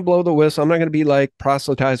not going to blow the whistle. I'm not going to be like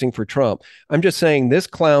proselytizing for Trump. I'm just saying this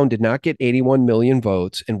clown did not get 81 million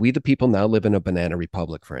votes, and we the people now live in a banana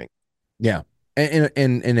republic, Frank. Yeah.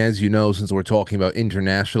 And as you know, since we're talking about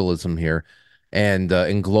internationalism here and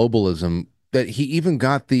globalism, that he even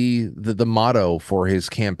got the motto for his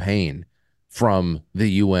campaign from the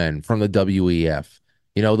UN, from the WEF,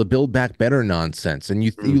 you know, the Build Back Better nonsense. And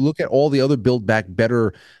you look at all the other Build Back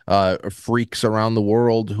Better freaks around the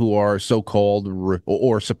world who are so-called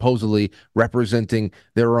or supposedly representing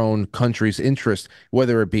their own country's interest,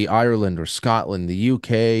 whether it be Ireland or Scotland, the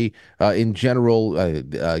UK, in general,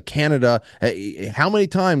 Canada. How many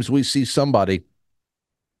times we see somebody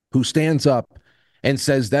who stands up and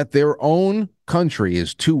says that their own country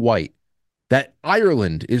is too white, that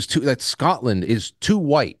Ireland is that Scotland is too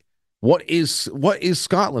white. What is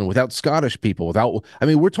Scotland without Scottish people? I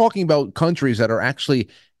mean, we're talking about countries that are actually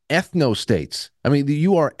ethno-states. I mean,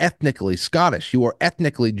 you are ethnically Scottish. You are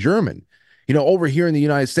ethnically German. You know, over here in the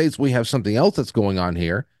United States, we have something else that's going on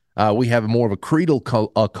here. We have more of a creedal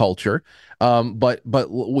culture, but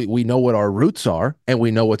we know what our roots are, and we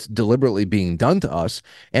know what's deliberately being done to us.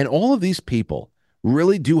 And all of these people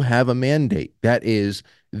really do have a mandate that is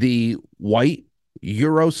the white,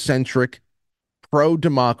 Eurocentric,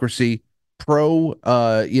 pro-democracy,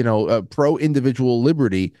 pro-individual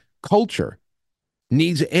liberty culture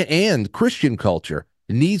and Christian culture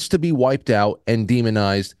needs to be wiped out and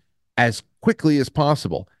demonized as quickly as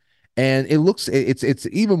possible. And it's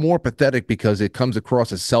even more pathetic because it comes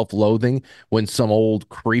across as self-loathing when some old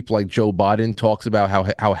creep like Joe Biden talks about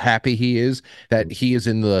how happy he is that he is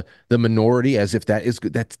in the minority, as if that is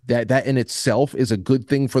that in itself is a good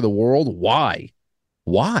thing for the world. Why?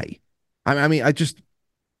 I mean, I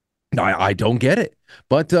don't get it.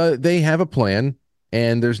 But they have a plan,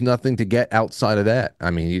 and there's nothing to get outside of that.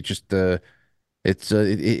 I mean, it's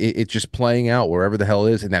just playing out wherever the hell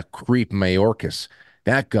it is. And that creep Mayorkas.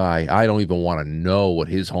 That guy, I don't even want to know what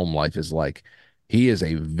his home life is like. He is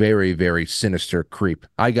a very, very sinister creep.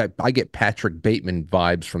 I get Patrick Bateman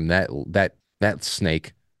vibes from that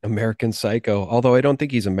snake. American Psycho. Although I don't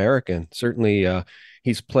think he's American. Certainly,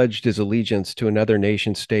 he's pledged his allegiance to another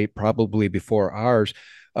nation state, probably before ours.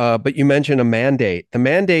 But you mentioned a mandate. The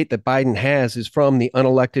mandate that Biden has is from the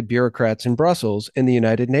unelected bureaucrats in Brussels and the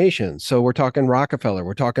United Nations. So we're talking Rockefeller,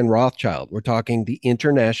 we're talking Rothschild, we're talking the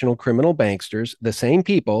international criminal banksters, the same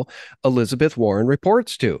people Elizabeth Warren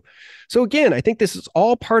reports to. So again, I think this is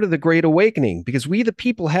all part of the Great Awakening because we, the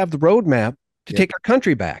people, have the roadmap to take our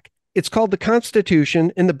country back. It's called the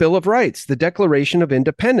Constitution and the Bill of Rights, the Declaration of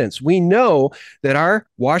Independence. We know that our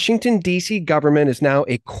Washington, D.C. government is now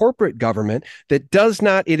a corporate government that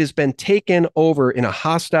it has been taken over in a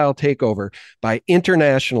hostile takeover by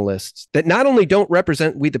internationalists that not only don't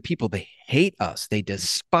represent we the people, they hate us, they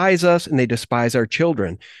despise us, and they despise our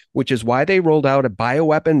children, which is why they rolled out a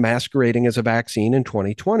bioweapon masquerading as a vaccine in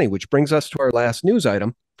 2020, which brings us to our last news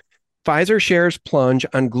item. Pfizer shares plunge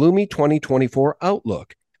on gloomy 2024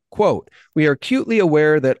 outlook. Quote, we are acutely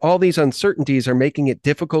aware that all these uncertainties are making it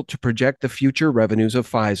difficult to project the future revenues of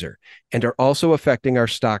Pfizer and are also affecting our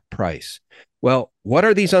stock price. Well, what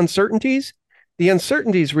are these uncertainties? The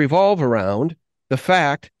uncertainties revolve around the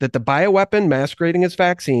fact that the bioweapon masquerading as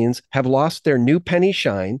vaccines have lost their new penny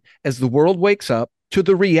shine as the world wakes up to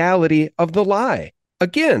the reality of the lie.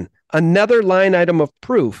 Again, another line item of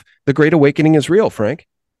proof the Great Awakening is real, Frank.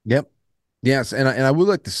 Yep. Yes. And I would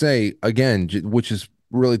like to say, again, which is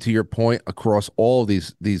really to your point across all of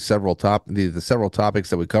these several several topics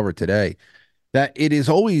that we covered today, that it is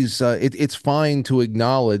always it's fine to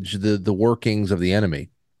acknowledge the workings of the enemy.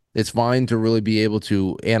 It's fine to really be able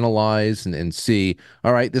to analyze and see,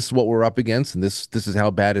 all right, this is what we're up against, and this is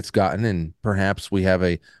how bad it's gotten, and perhaps we have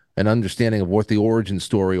an understanding of what the origin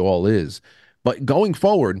story all is. But going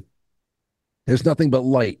forward, there's nothing but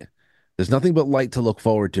light. There's nothing but light to look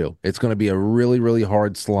forward to. It's going to be a really, really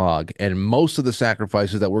hard slog. And most of the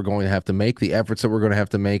sacrifices that we're going to have to make, the efforts that we're going to have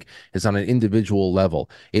to make, is on an individual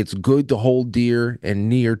level. It's good to hold dear and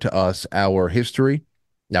near to us our history,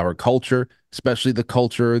 our culture, especially the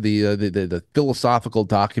culture, the philosophical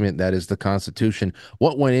document that is the Constitution.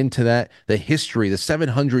 What went into that? The history, the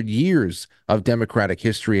 700 years of democratic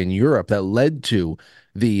history in Europe that led to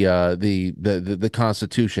the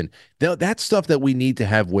Constitution. That's stuff that we need to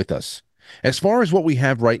have with us. As far as what we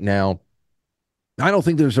have right now, I don't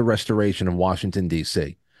think there's a restoration of Washington,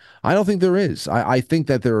 D.C. I don't think there is. I think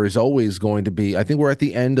that there is always going to be. I think we're at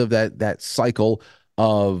the end of that cycle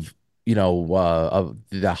of, of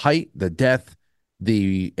the height, the death,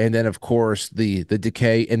 and then of course the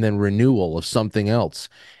decay, and then renewal of something else.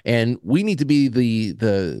 And we need to be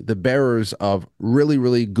the bearers of really,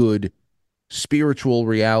 really good spiritual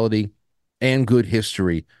reality and good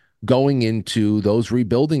history going into those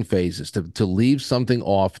rebuilding phases, to leave something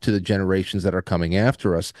off to the generations that are coming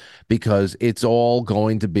after us, because it's all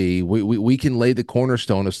going to be, we can lay the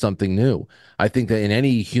cornerstone of something new. I think that in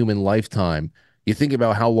any human lifetime, you think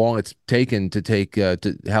about how long it's taken to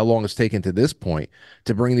this point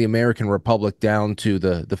to bring the American Republic down to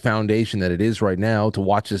the foundation that it is right now, to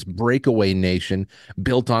watch this breakaway nation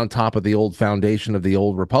built on top of the old foundation of the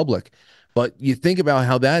old republic. But you think about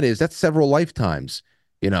how that's several lifetimes,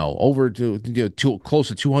 over to close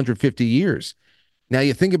to 250 years. Now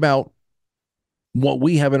you think about what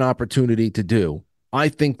we have an opportunity to do. I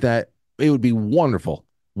think that it would be wonderful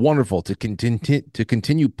to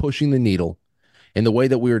continue pushing the needle in the way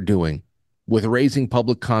that we are doing, with raising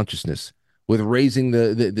public consciousness, with raising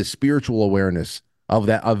the spiritual awareness of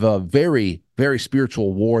a very, very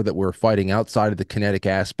spiritual war that we're fighting outside of the kinetic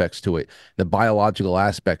aspects to it, the biological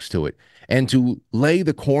aspects to it, and to lay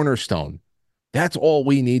the cornerstone. That's all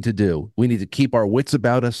we need to do. We need to keep our wits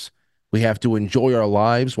about us. We have to enjoy our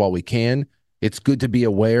lives while we can. It's good to be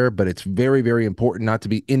aware, but it's very, very important not to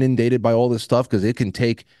be inundated by all this stuff, because it can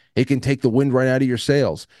take the wind right out of your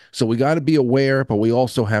sails. So we got to be aware, but we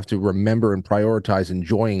also have to remember and prioritize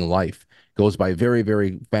enjoying life. It goes by very,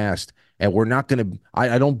 very fast, and we're not going to.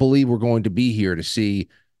 I don't believe we're going to be here to see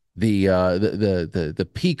the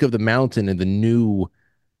peak of the mountain and the new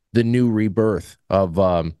rebirth of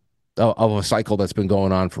a cycle that's been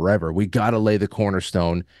going on forever. We got to lay the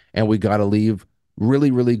cornerstone, and we got to leave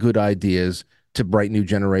really, really good ideas to bright new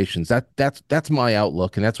generations. That's my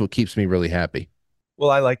outlook, and that's what keeps me really happy. Well,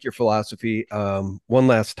 I like your philosophy. One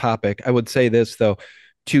last topic. I would say this, though,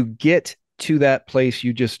 to get to that place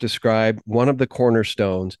you just described, one of the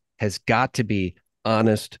cornerstones has got to be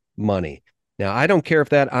honest money. Now, I don't care if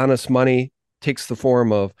that honest money takes the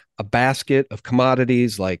form of a basket of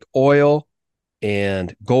commodities like oil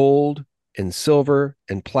and gold and silver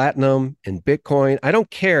and platinum and Bitcoin. I don't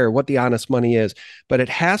care what the honest money is, but it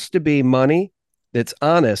has to be money that's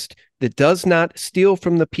honest, that does not steal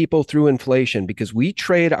from the people through inflation, because we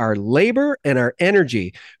trade our labor and our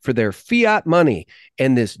energy for their fiat money.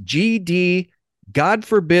 And this GD, God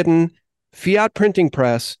forbidden, fiat printing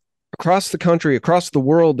press across the country, across the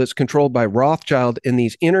world, that's controlled by Rothschild and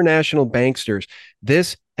these international banksters,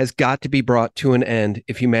 this has got to be brought to an end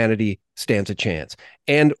if humanity stands a chance.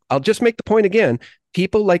 And I'll just make the point again,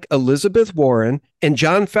 people like Elizabeth Warren and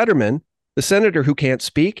John Fetterman, the senator who can't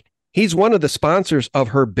speak, he's one of the sponsors of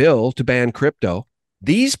her bill to ban crypto.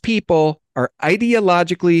 These people are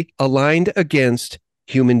ideologically aligned against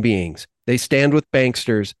human beings. They stand with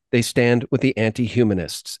banksters. They stand with the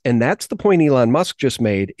anti-humanists. And that's the point Elon Musk just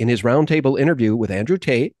made in his roundtable interview with Andrew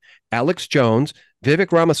Tate, Alex Jones,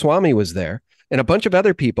 Vivek Ramaswamy was there, and a bunch of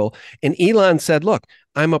other people. And Elon said, look,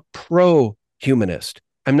 I'm a pro-humanist.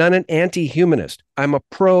 I'm not an anti-humanist. I'm a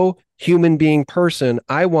pro-human being person.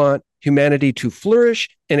 I want humanity to flourish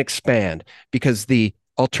and expand, because the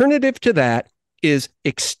alternative to that is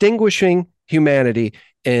extinguishing humanity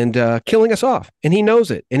and killing us off. And he knows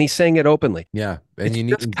it, and he's saying it openly. Yeah. And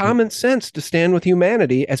it's just common sense to stand with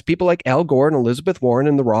humanity, as people like Al Gore and Elizabeth Warren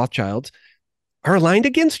and the Rothschilds are aligned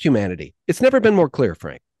against humanity. It's never been more clear,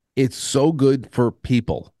 Frank. It's so good for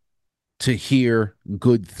people to hear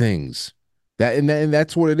good things. And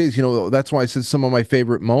that's what it is. That's why I said some of my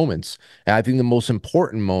favorite moments. And I think the most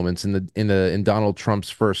important moments in Donald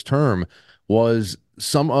Trump's first term was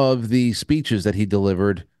some of the speeches that he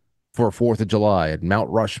delivered for 4th of July at Mount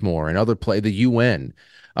Rushmore and the UN.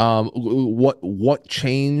 What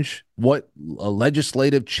change, what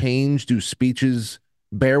legislative change do speeches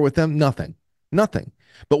bear with them? Nothing.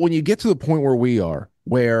 But when you get to the point where we are,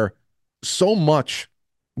 where so much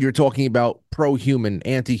you're talking about pro-human,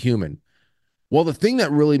 anti-human, well, the thing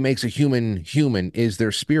that really makes a human is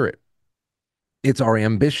their spirit. It's our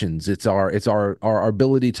ambitions. It's our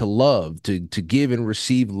ability to love, to give and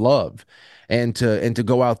receive love, and to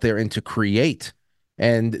go out there and to create.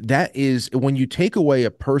 And that is, when you take away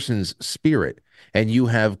a person's spirit and you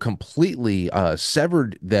have completely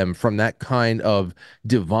severed them from that kind of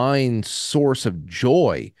divine source of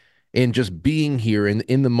joy in just being here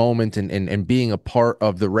in the moment and being a part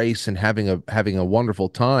of the race and having a wonderful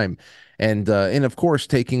time. and of course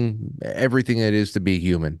taking everything it is to be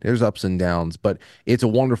human. There's ups and downs, but it's a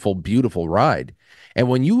wonderful, beautiful ride. And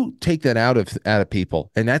when you take that out of people,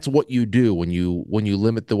 and that's what you do when you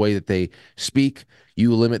limit the way that they speak,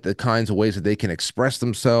 you limit the kinds of ways that they can express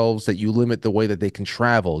themselves, that you limit the way that they can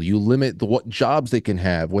travel, you limit what jobs they can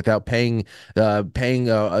have without paying a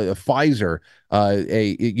Pfizer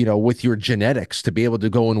with your genetics to be able to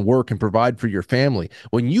go and work and provide for your family.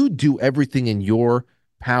 When you do everything in your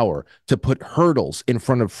power to put hurdles in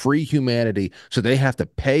front of free humanity so they have to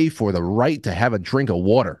pay for the right to have a drink of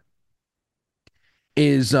water,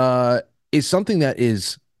 is something that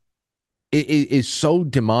is so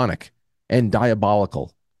demonic and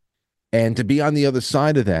diabolical. And to be on the other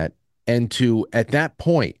side of that, and to at that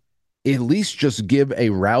point at least just give a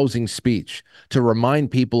rousing speech to remind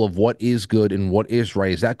people of what is good and what is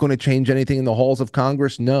right. Is that going to change anything in the halls of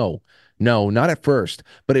Congress? No, not at first,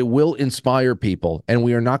 but it will inspire people. And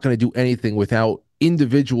we are not going to do anything without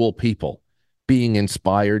individual people being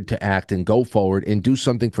inspired to act and go forward and do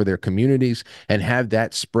something for their communities and have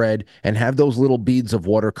that spread and have those little beads of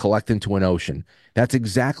water collect into an ocean. That's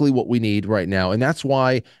exactly what we need right now. And that's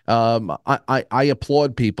why I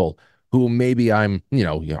applaud people who maybe I'm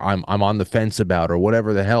on the fence about or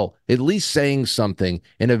whatever the hell, at least saying something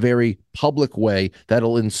in a very public way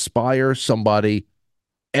that'll inspire somebody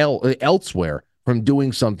elsewhere from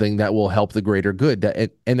doing something that will help the greater good.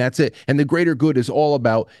 And that's it. And the greater good is all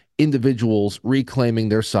about individuals reclaiming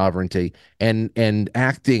their sovereignty and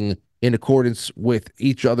acting in accordance with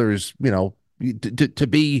each other's, to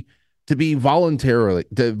be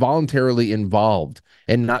voluntarily involved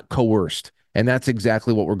and not coerced. And that's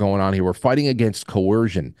exactly what we're going on here. We're fighting against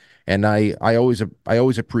coercion. And I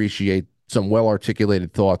always appreciate some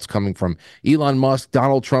well-articulated thoughts coming from Elon Musk,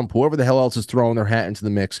 Donald Trump, whoever the hell else is throwing their hat into the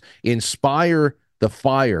mix. Inspire the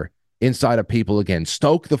fire inside of people again.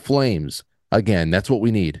 Stoke the flames again. That's what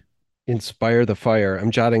we need. Inspire the fire.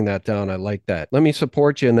 I'm jotting that down. I like that. Let me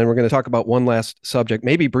support you, and then we're going to talk about one last subject,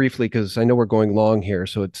 maybe briefly, because I know we're going long here,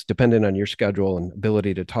 so it's dependent on your schedule and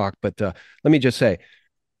ability to talk. But let me just say,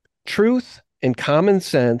 truth and common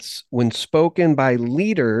sense, when spoken by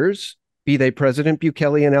leaders, be they President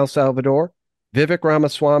Bukele in El Salvador, Vivek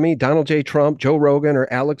Ramaswamy, Donald J. Trump, Joe Rogan, or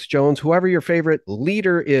Alex Jones, whoever your favorite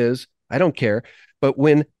leader is, I don't care. But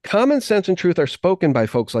when common sense and truth are spoken by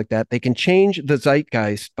folks like that, they can change the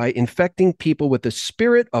zeitgeist by infecting people with the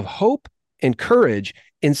spirit of hope and courage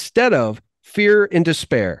instead of fear and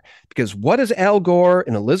despair. Because what does Al Gore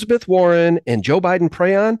and Elizabeth Warren and Joe Biden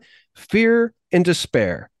prey on? Fear and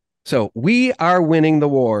despair. So we are winning the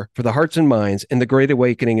war for the hearts and minds, and the Great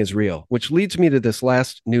Awakening is real, which leads me to this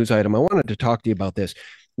last news item. I wanted to talk to you about this.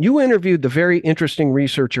 You interviewed the very interesting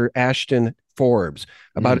researcher Ashton Forbes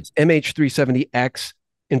about its MH370X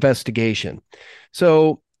investigation.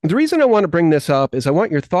 So the reason I want to bring this up is I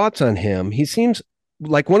want your thoughts on him. He seems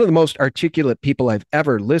like one of the most articulate people I've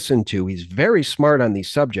ever listened to. He's very smart on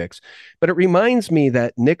these subjects, but it reminds me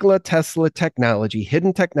that Nikola Tesla technology,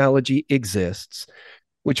 hidden technology, exists,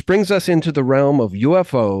 which brings us into the realm of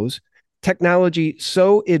UFOs, technology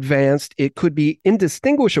so advanced it could be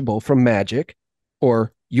indistinguishable from magic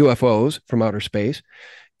or UFOs from outer space.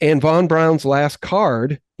 And Von Braun's last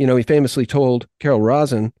card, he famously told Carol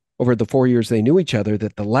Rosin over the 4 years they knew each other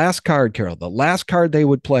that the last card, Carol, the last card they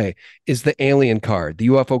would play is the alien card, the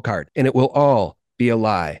UFO card, and it will all be a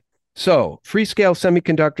lie. So, Freescale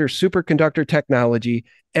Semiconductor, superconductor technology,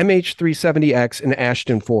 MH370X, and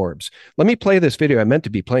Ashton Forbes. Let me play this video. I meant to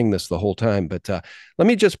be playing this the whole time, but let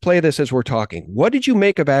me just play this as we're talking. What did you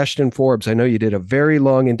make of Ashton Forbes? I know you did a very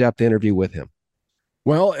long, in-depth interview with him.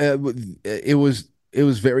 Well, it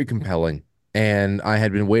was very compelling, and I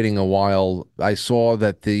had been waiting a while. I saw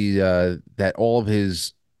that that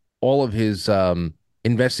all of his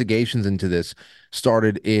investigations into this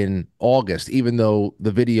started in August, even though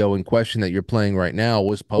the video in question that you're playing right now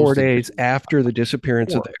was posted 4 days after the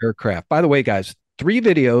disappearance of the aircraft. By the way, guys, 3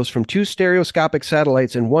 videos from 2 stereoscopic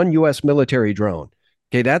satellites and 1 U.S. military drone.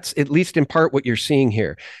 Okay, that's at least in part what you're seeing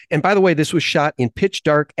here. And by the way, this was shot in pitch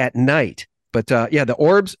dark at night. But the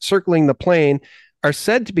orbs circling the plane are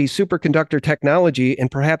said to be superconductor technology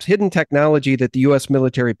and perhaps hidden technology that the U.S.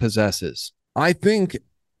 military possesses. I think,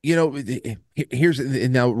 here's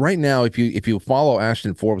now right now, if you follow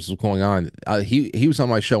Ashton Forbes, what's going on, he was on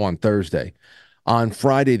my show on Thursday. On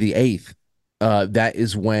Friday the 8th, that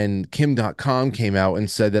is when Kim.com came out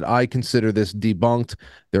and said that I consider this debunked.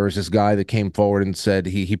 There was this guy that came forward and said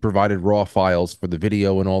he provided raw files for the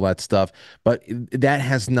video and all that stuff, but that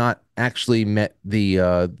has not actually met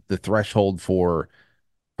the threshold for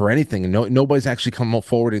for anything, and nobody's actually come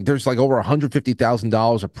forward. And there's like over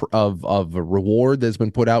 $150,000 of a reward that's been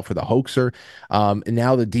put out for the hoaxer. And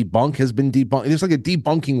now the debunk has been debunked. There's like a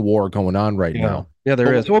debunking war going on right now. Yeah,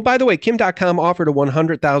 there is. Well, by the way, Kim.com offered a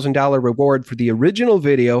 $100,000 reward for the original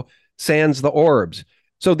video, sans the orbs.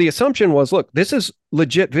 So the assumption was, look, this is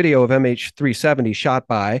legit video of MH370 shot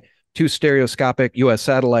by 2 stereoscopic U.S.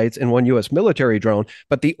 satellites and 1 U.S. military drone,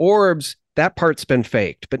 but the orbs, that part's been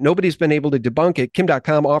faked, but nobody's been able to debunk it.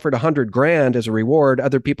 Kim.com offered $100,000 as a reward.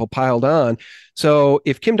 Other people piled on. So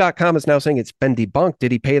if Kim.com is now saying it's been debunked,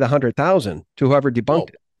 did he pay the $100,000 to whoever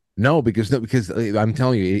debunked it? No, because I'm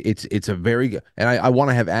telling you, it's a very good, and I want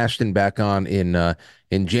to have Ashton back on in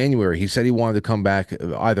January. He said he wanted to come back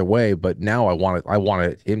either way, but now I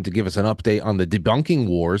wanted him to give us an update on the debunking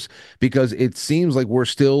wars, because it seems like we're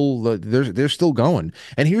still they're still going.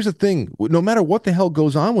 And here's the thing: no matter what the hell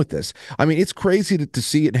goes on with this, I mean, it's crazy to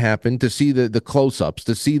see it happen, to see the close-ups,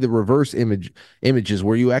 to see the reverse images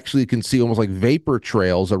where you actually can see almost like vapor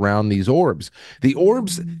trails around these orbs. The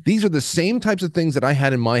orbs, these are the same types of things that I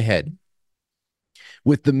had in my head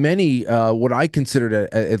with the many, what I considered,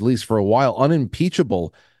 at least for a while,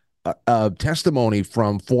 unimpeachable testimony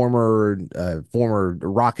from former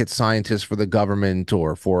rocket scientists for the government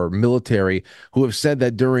or for military, who have said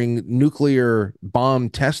that during nuclear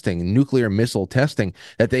missile testing,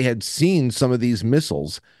 that they had seen some of these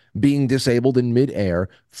missiles being disabled in midair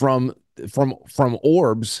from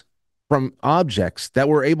orbs, from objects that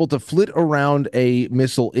were able to flit around a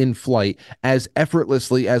missile in flight as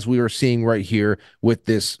effortlessly as we are seeing right here with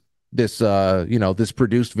this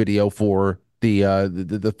produced video for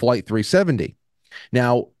the Flight 370.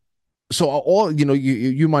 Now, so all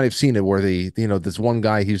you might have seen it where this one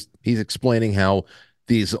guy, he's explaining how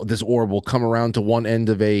this orb will come around to one end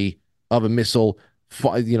of a missile,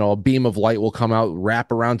 a beam of light will come out,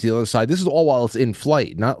 wrap around to the other side. This is all while it's in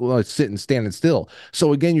flight, not while it's standing still.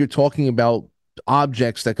 So again, you're talking about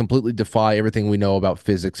objects that completely defy everything we know about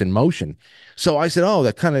physics and motion. So I said, oh,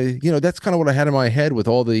 that's kind of what I had in my head with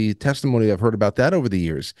all the testimony I've heard about that over the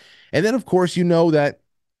years. And then, of course, that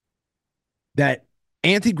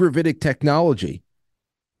anti-gravitic technology,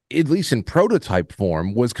 at least in prototype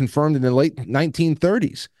form, was confirmed in the late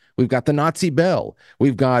 1930s. We've got the Nazi Bell.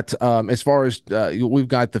 We've got, we've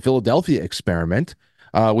got the Philadelphia experiment.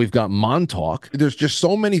 We've got Montauk. There's just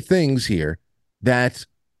so many things here that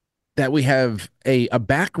we have a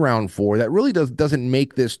background for that really doesn't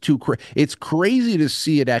make this too crazy. It's crazy to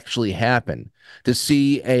see it actually happen, to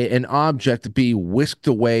see an object be whisked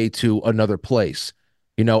away to another place.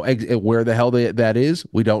 Where the hell that is,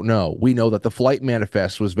 we don't know. We know that the flight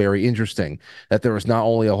manifest was very interesting, that there was not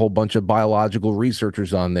only a whole bunch of biological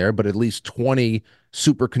researchers on there, but at least 20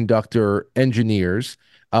 superconductor engineers.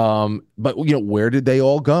 But where did they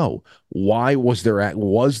all go? Why was there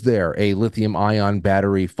a lithium ion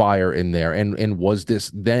battery fire in there? And was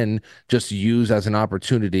this then just used as an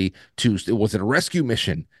opportunity was it a rescue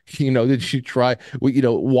mission? Did you try,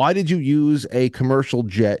 why did you use a commercial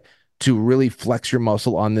jet to really flex your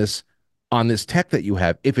muscle on this tech that you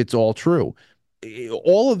have, if it's all true?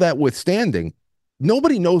 All of that withstanding,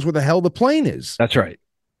 nobody knows where the hell the plane is. That's right.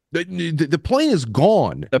 The plane is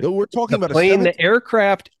gone. We're talking about the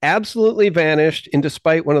aircraft absolutely vanished, and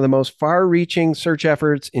despite one of the most far-reaching search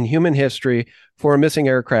efforts in human history for a missing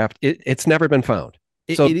aircraft, it's never been found.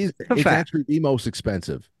 It's actually the most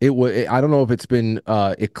expensive. I don't know if it's been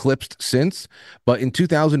eclipsed since, but in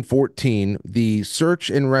 2014, the search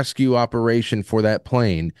and rescue operation for that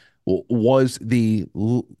plane was the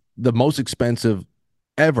most expensive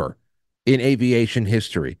ever in aviation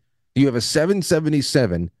history. You have a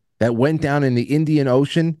 777 that went down in the Indian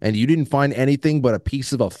Ocean, and you didn't find anything but a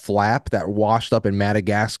piece of a flap that washed up in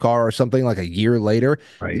Madagascar or something like a year later.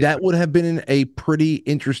 Right. That would have been a pretty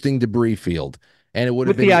interesting debris field. And it would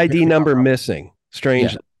have been the ID number missing.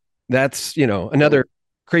 Strange. Yeah. That's, another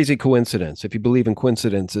crazy coincidence. If you believe in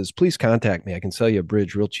coincidences, please contact me. I can sell you a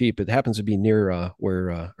bridge real cheap. It happens to be near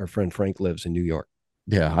where our friend Frank lives in New York.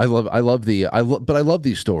 Yeah, I love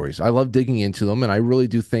these stories. I love digging into them, and I really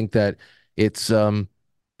do think that it's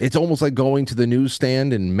almost like going to the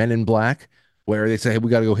newsstand in Men in Black, where they say, hey,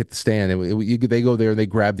 we got to go hit the stand. And they go there and they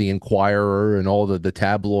grab the Inquirer and all the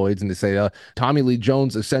tabloids, and they say, Tommy Lee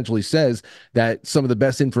Jones essentially says that some of the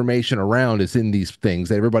best information around is in these things,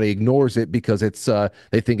 that everybody ignores it because it's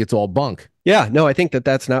they think it's all bunk. Yeah, no, I think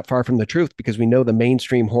that's not far from the truth, because we know the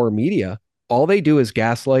mainstream horror media, all they do is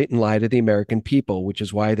gaslight and lie to the American people, which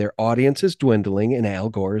is why their audience is dwindling and Al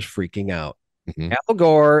Gore is freaking out. Mm-hmm. Al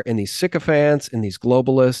Gore and these sycophants and these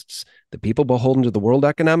globalists, the people beholden to the World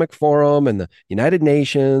Economic Forum and the United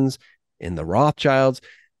Nations and the Rothschilds,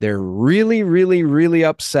 They're really, really, really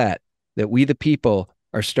upset that we, the people,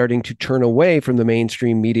 are starting to turn away from the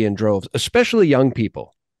mainstream media in droves, especially young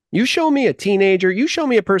people. You show me a teenager, you show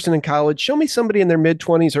me a person in college, show me somebody in their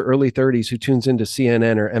mid-20s or early 30s who tunes into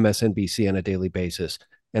CNN or MSNBC on a daily basis,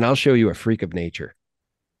 and I'll show you a freak of nature.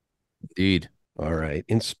 Indeed. All right.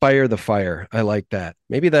 Inspire the fire. I like that.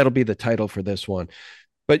 Maybe that'll be the title for this one.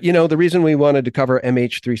 But, you know, the reason we wanted to cover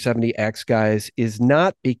MH370X, guys, is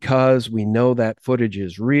not because we know that footage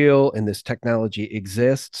is real and this technology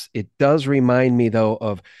exists. It does remind me, though,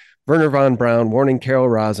 of Werner von Braun warning Carol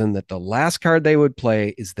Rosin that the last card they would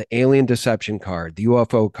play is the alien deception card, the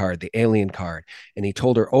UFO card, the alien card. And he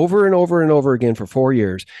told her over and over and over again for 4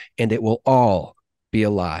 years, and it will all be a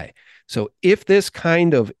lie. So if this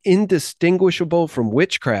kind of indistinguishable from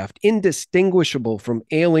witchcraft, indistinguishable from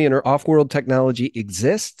alien or off-world technology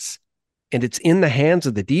exists, and it's in the hands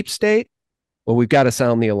of the deep state, well, we've got to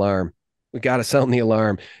sound the alarm. We've got to sound the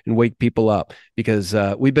alarm and wake people up, because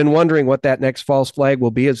we've been wondering what that next false flag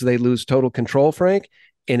will be as they lose total control, Frank,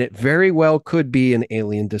 and it very well could be an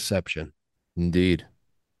alien deception. Indeed.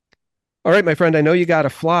 All right, my friend, I know you got to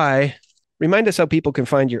fly. Remind us how people can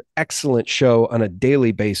find your excellent show on a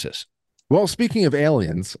daily basis. Well, speaking of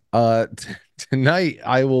aliens, tonight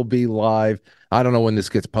I will be live. I don't know when this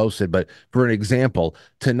gets posted, but for an example,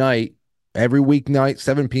 tonight, every weeknight,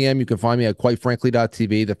 7 p.m., you can find me at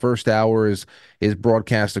quitefrankly.tv. The first hour is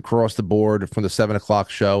broadcast across the board from the 7 o'clock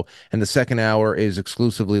show, and the second hour is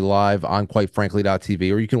exclusively live on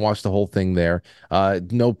quitefrankly.tv, or you can watch the whole thing there.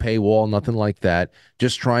 No paywall, nothing like that.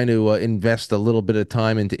 Just trying to invest a little bit of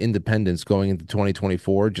time into independence going into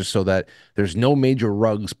 2024, just so that there's no major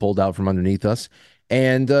rugs pulled out from underneath us.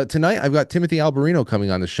 And tonight, I've got Timothy Alberino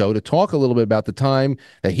coming on the show to talk a little bit about the time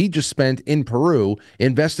that he just spent in Peru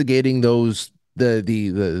investigating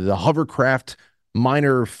the hovercraft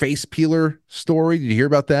miner face peeler story. Did you hear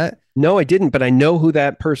about that? No, I didn't, but I know who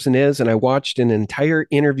that person is, and I watched an entire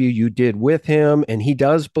interview you did with him, and he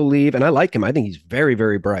does believe, and I like him. I think he's very,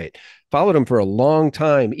 very bright. Followed him for a long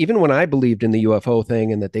time, even when I believed in the UFO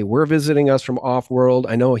thing and that they were visiting us from off-world.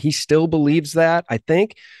 I know he still believes that, I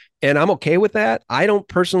think. And I'm okay with that. I don't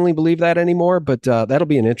personally believe that anymore, but that'll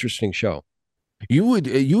be an interesting show. You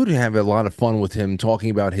would have a lot of fun with him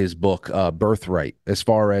talking about his book, Birthright, as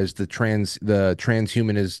far as the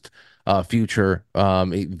transhumanist future.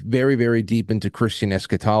 Very, very deep into Christian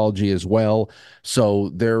eschatology as well.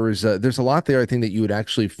 So there's a lot there, I think, that you would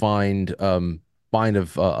actually find of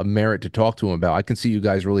a merit to talk to him about. I can see you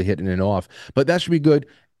guys really hitting it off, but that should be good.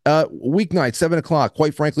 Weeknight, 7 o'clock,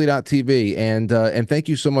 quitefrankly.tv. And thank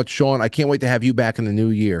you so much, Sean. I can't wait to have you back in the new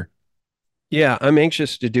year. Yeah, I'm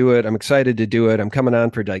anxious to do it. I'm excited to do it. I'm coming on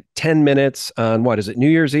for like 10 minutes on, what is it, New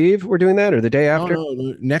Year's Eve we're doing that, or the day after?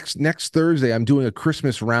 No. Next Thursday, I'm doing a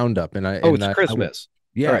Christmas roundup. It's Christmas.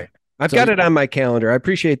 Yeah. All right. I've got it on my calendar. I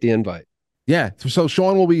appreciate the invite. Yeah. So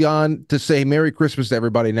Sean will be on to say Merry Christmas to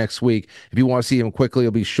everybody next week. If you want to see him quickly,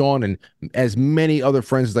 it'll be Sean and as many other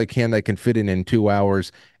friends as I can that can fit in 2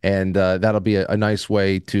 hours. And that'll be a nice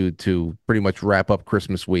way to pretty much wrap up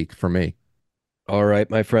Christmas week for me. All right,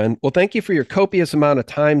 my friend. Well, thank you for your copious amount of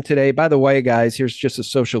time today. By the way, guys, here's just a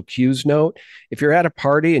social cues note. If you're at a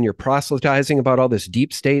party and you're proselytizing about all this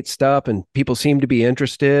deep state stuff and people seem to be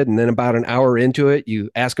interested, and then about an hour into it, you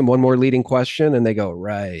ask them one more leading question and they go,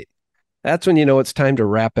 right. That's when you know it's time to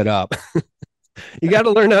wrap it up. You got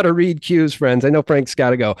to learn how to read cues, friends. I know Frank's got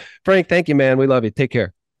to go. Frank, thank you, man. We love you. Take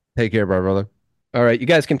care. Take care, brother. All right. You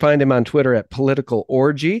guys can find him on Twitter at Political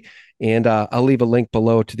Orgy. And I'll leave a link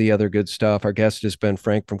below to the other good stuff. Our guest has been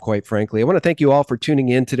Frank from Quite Frankly. I want to thank you all for tuning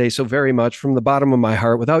in today so very much from the bottom of my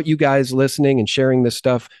heart. Without you guys listening and sharing this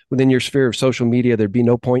stuff within your sphere of social media, there'd be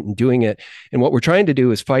no point in doing it. And what we're trying to do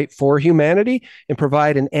is fight for humanity and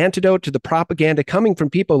provide an antidote to the propaganda coming from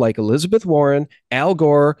people like Elizabeth Warren, Al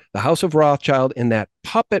Gore, the House of Rothschild, and that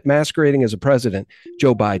puppet masquerading as a president,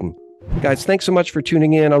 Joe Biden. Guys, thanks so much for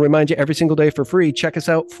tuning in. I'll remind you every single day for free. Check us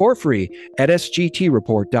out for free at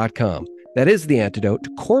sgtreport.com. That is the antidote to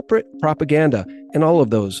corporate propaganda and all of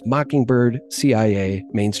those Mockingbird, CIA,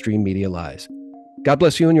 mainstream media lies. God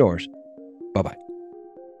bless you and yours. Bye-bye.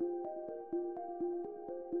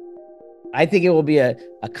 I think it will be a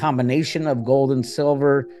combination of gold and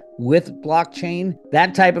silver with blockchain.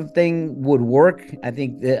 That type of thing would work. I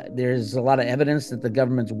think that there's a lot of evidence that the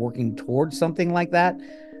government's working towards something like that.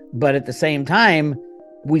 But at the same time,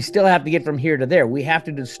 we still have to get from here to there. We have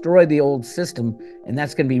to destroy the old system, and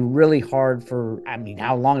that's going to be really hard for,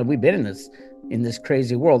 how long have we been in this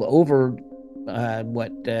crazy world? Over,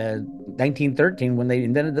 1913 when they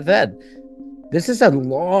invented the Fed. This is a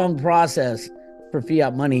long process for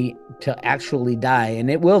fiat money to actually die, and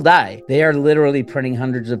it will die. They are literally printing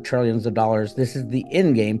hundreds of trillions of dollars. This is the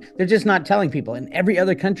end game. They're just not telling people, and every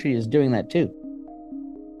other country is doing that too.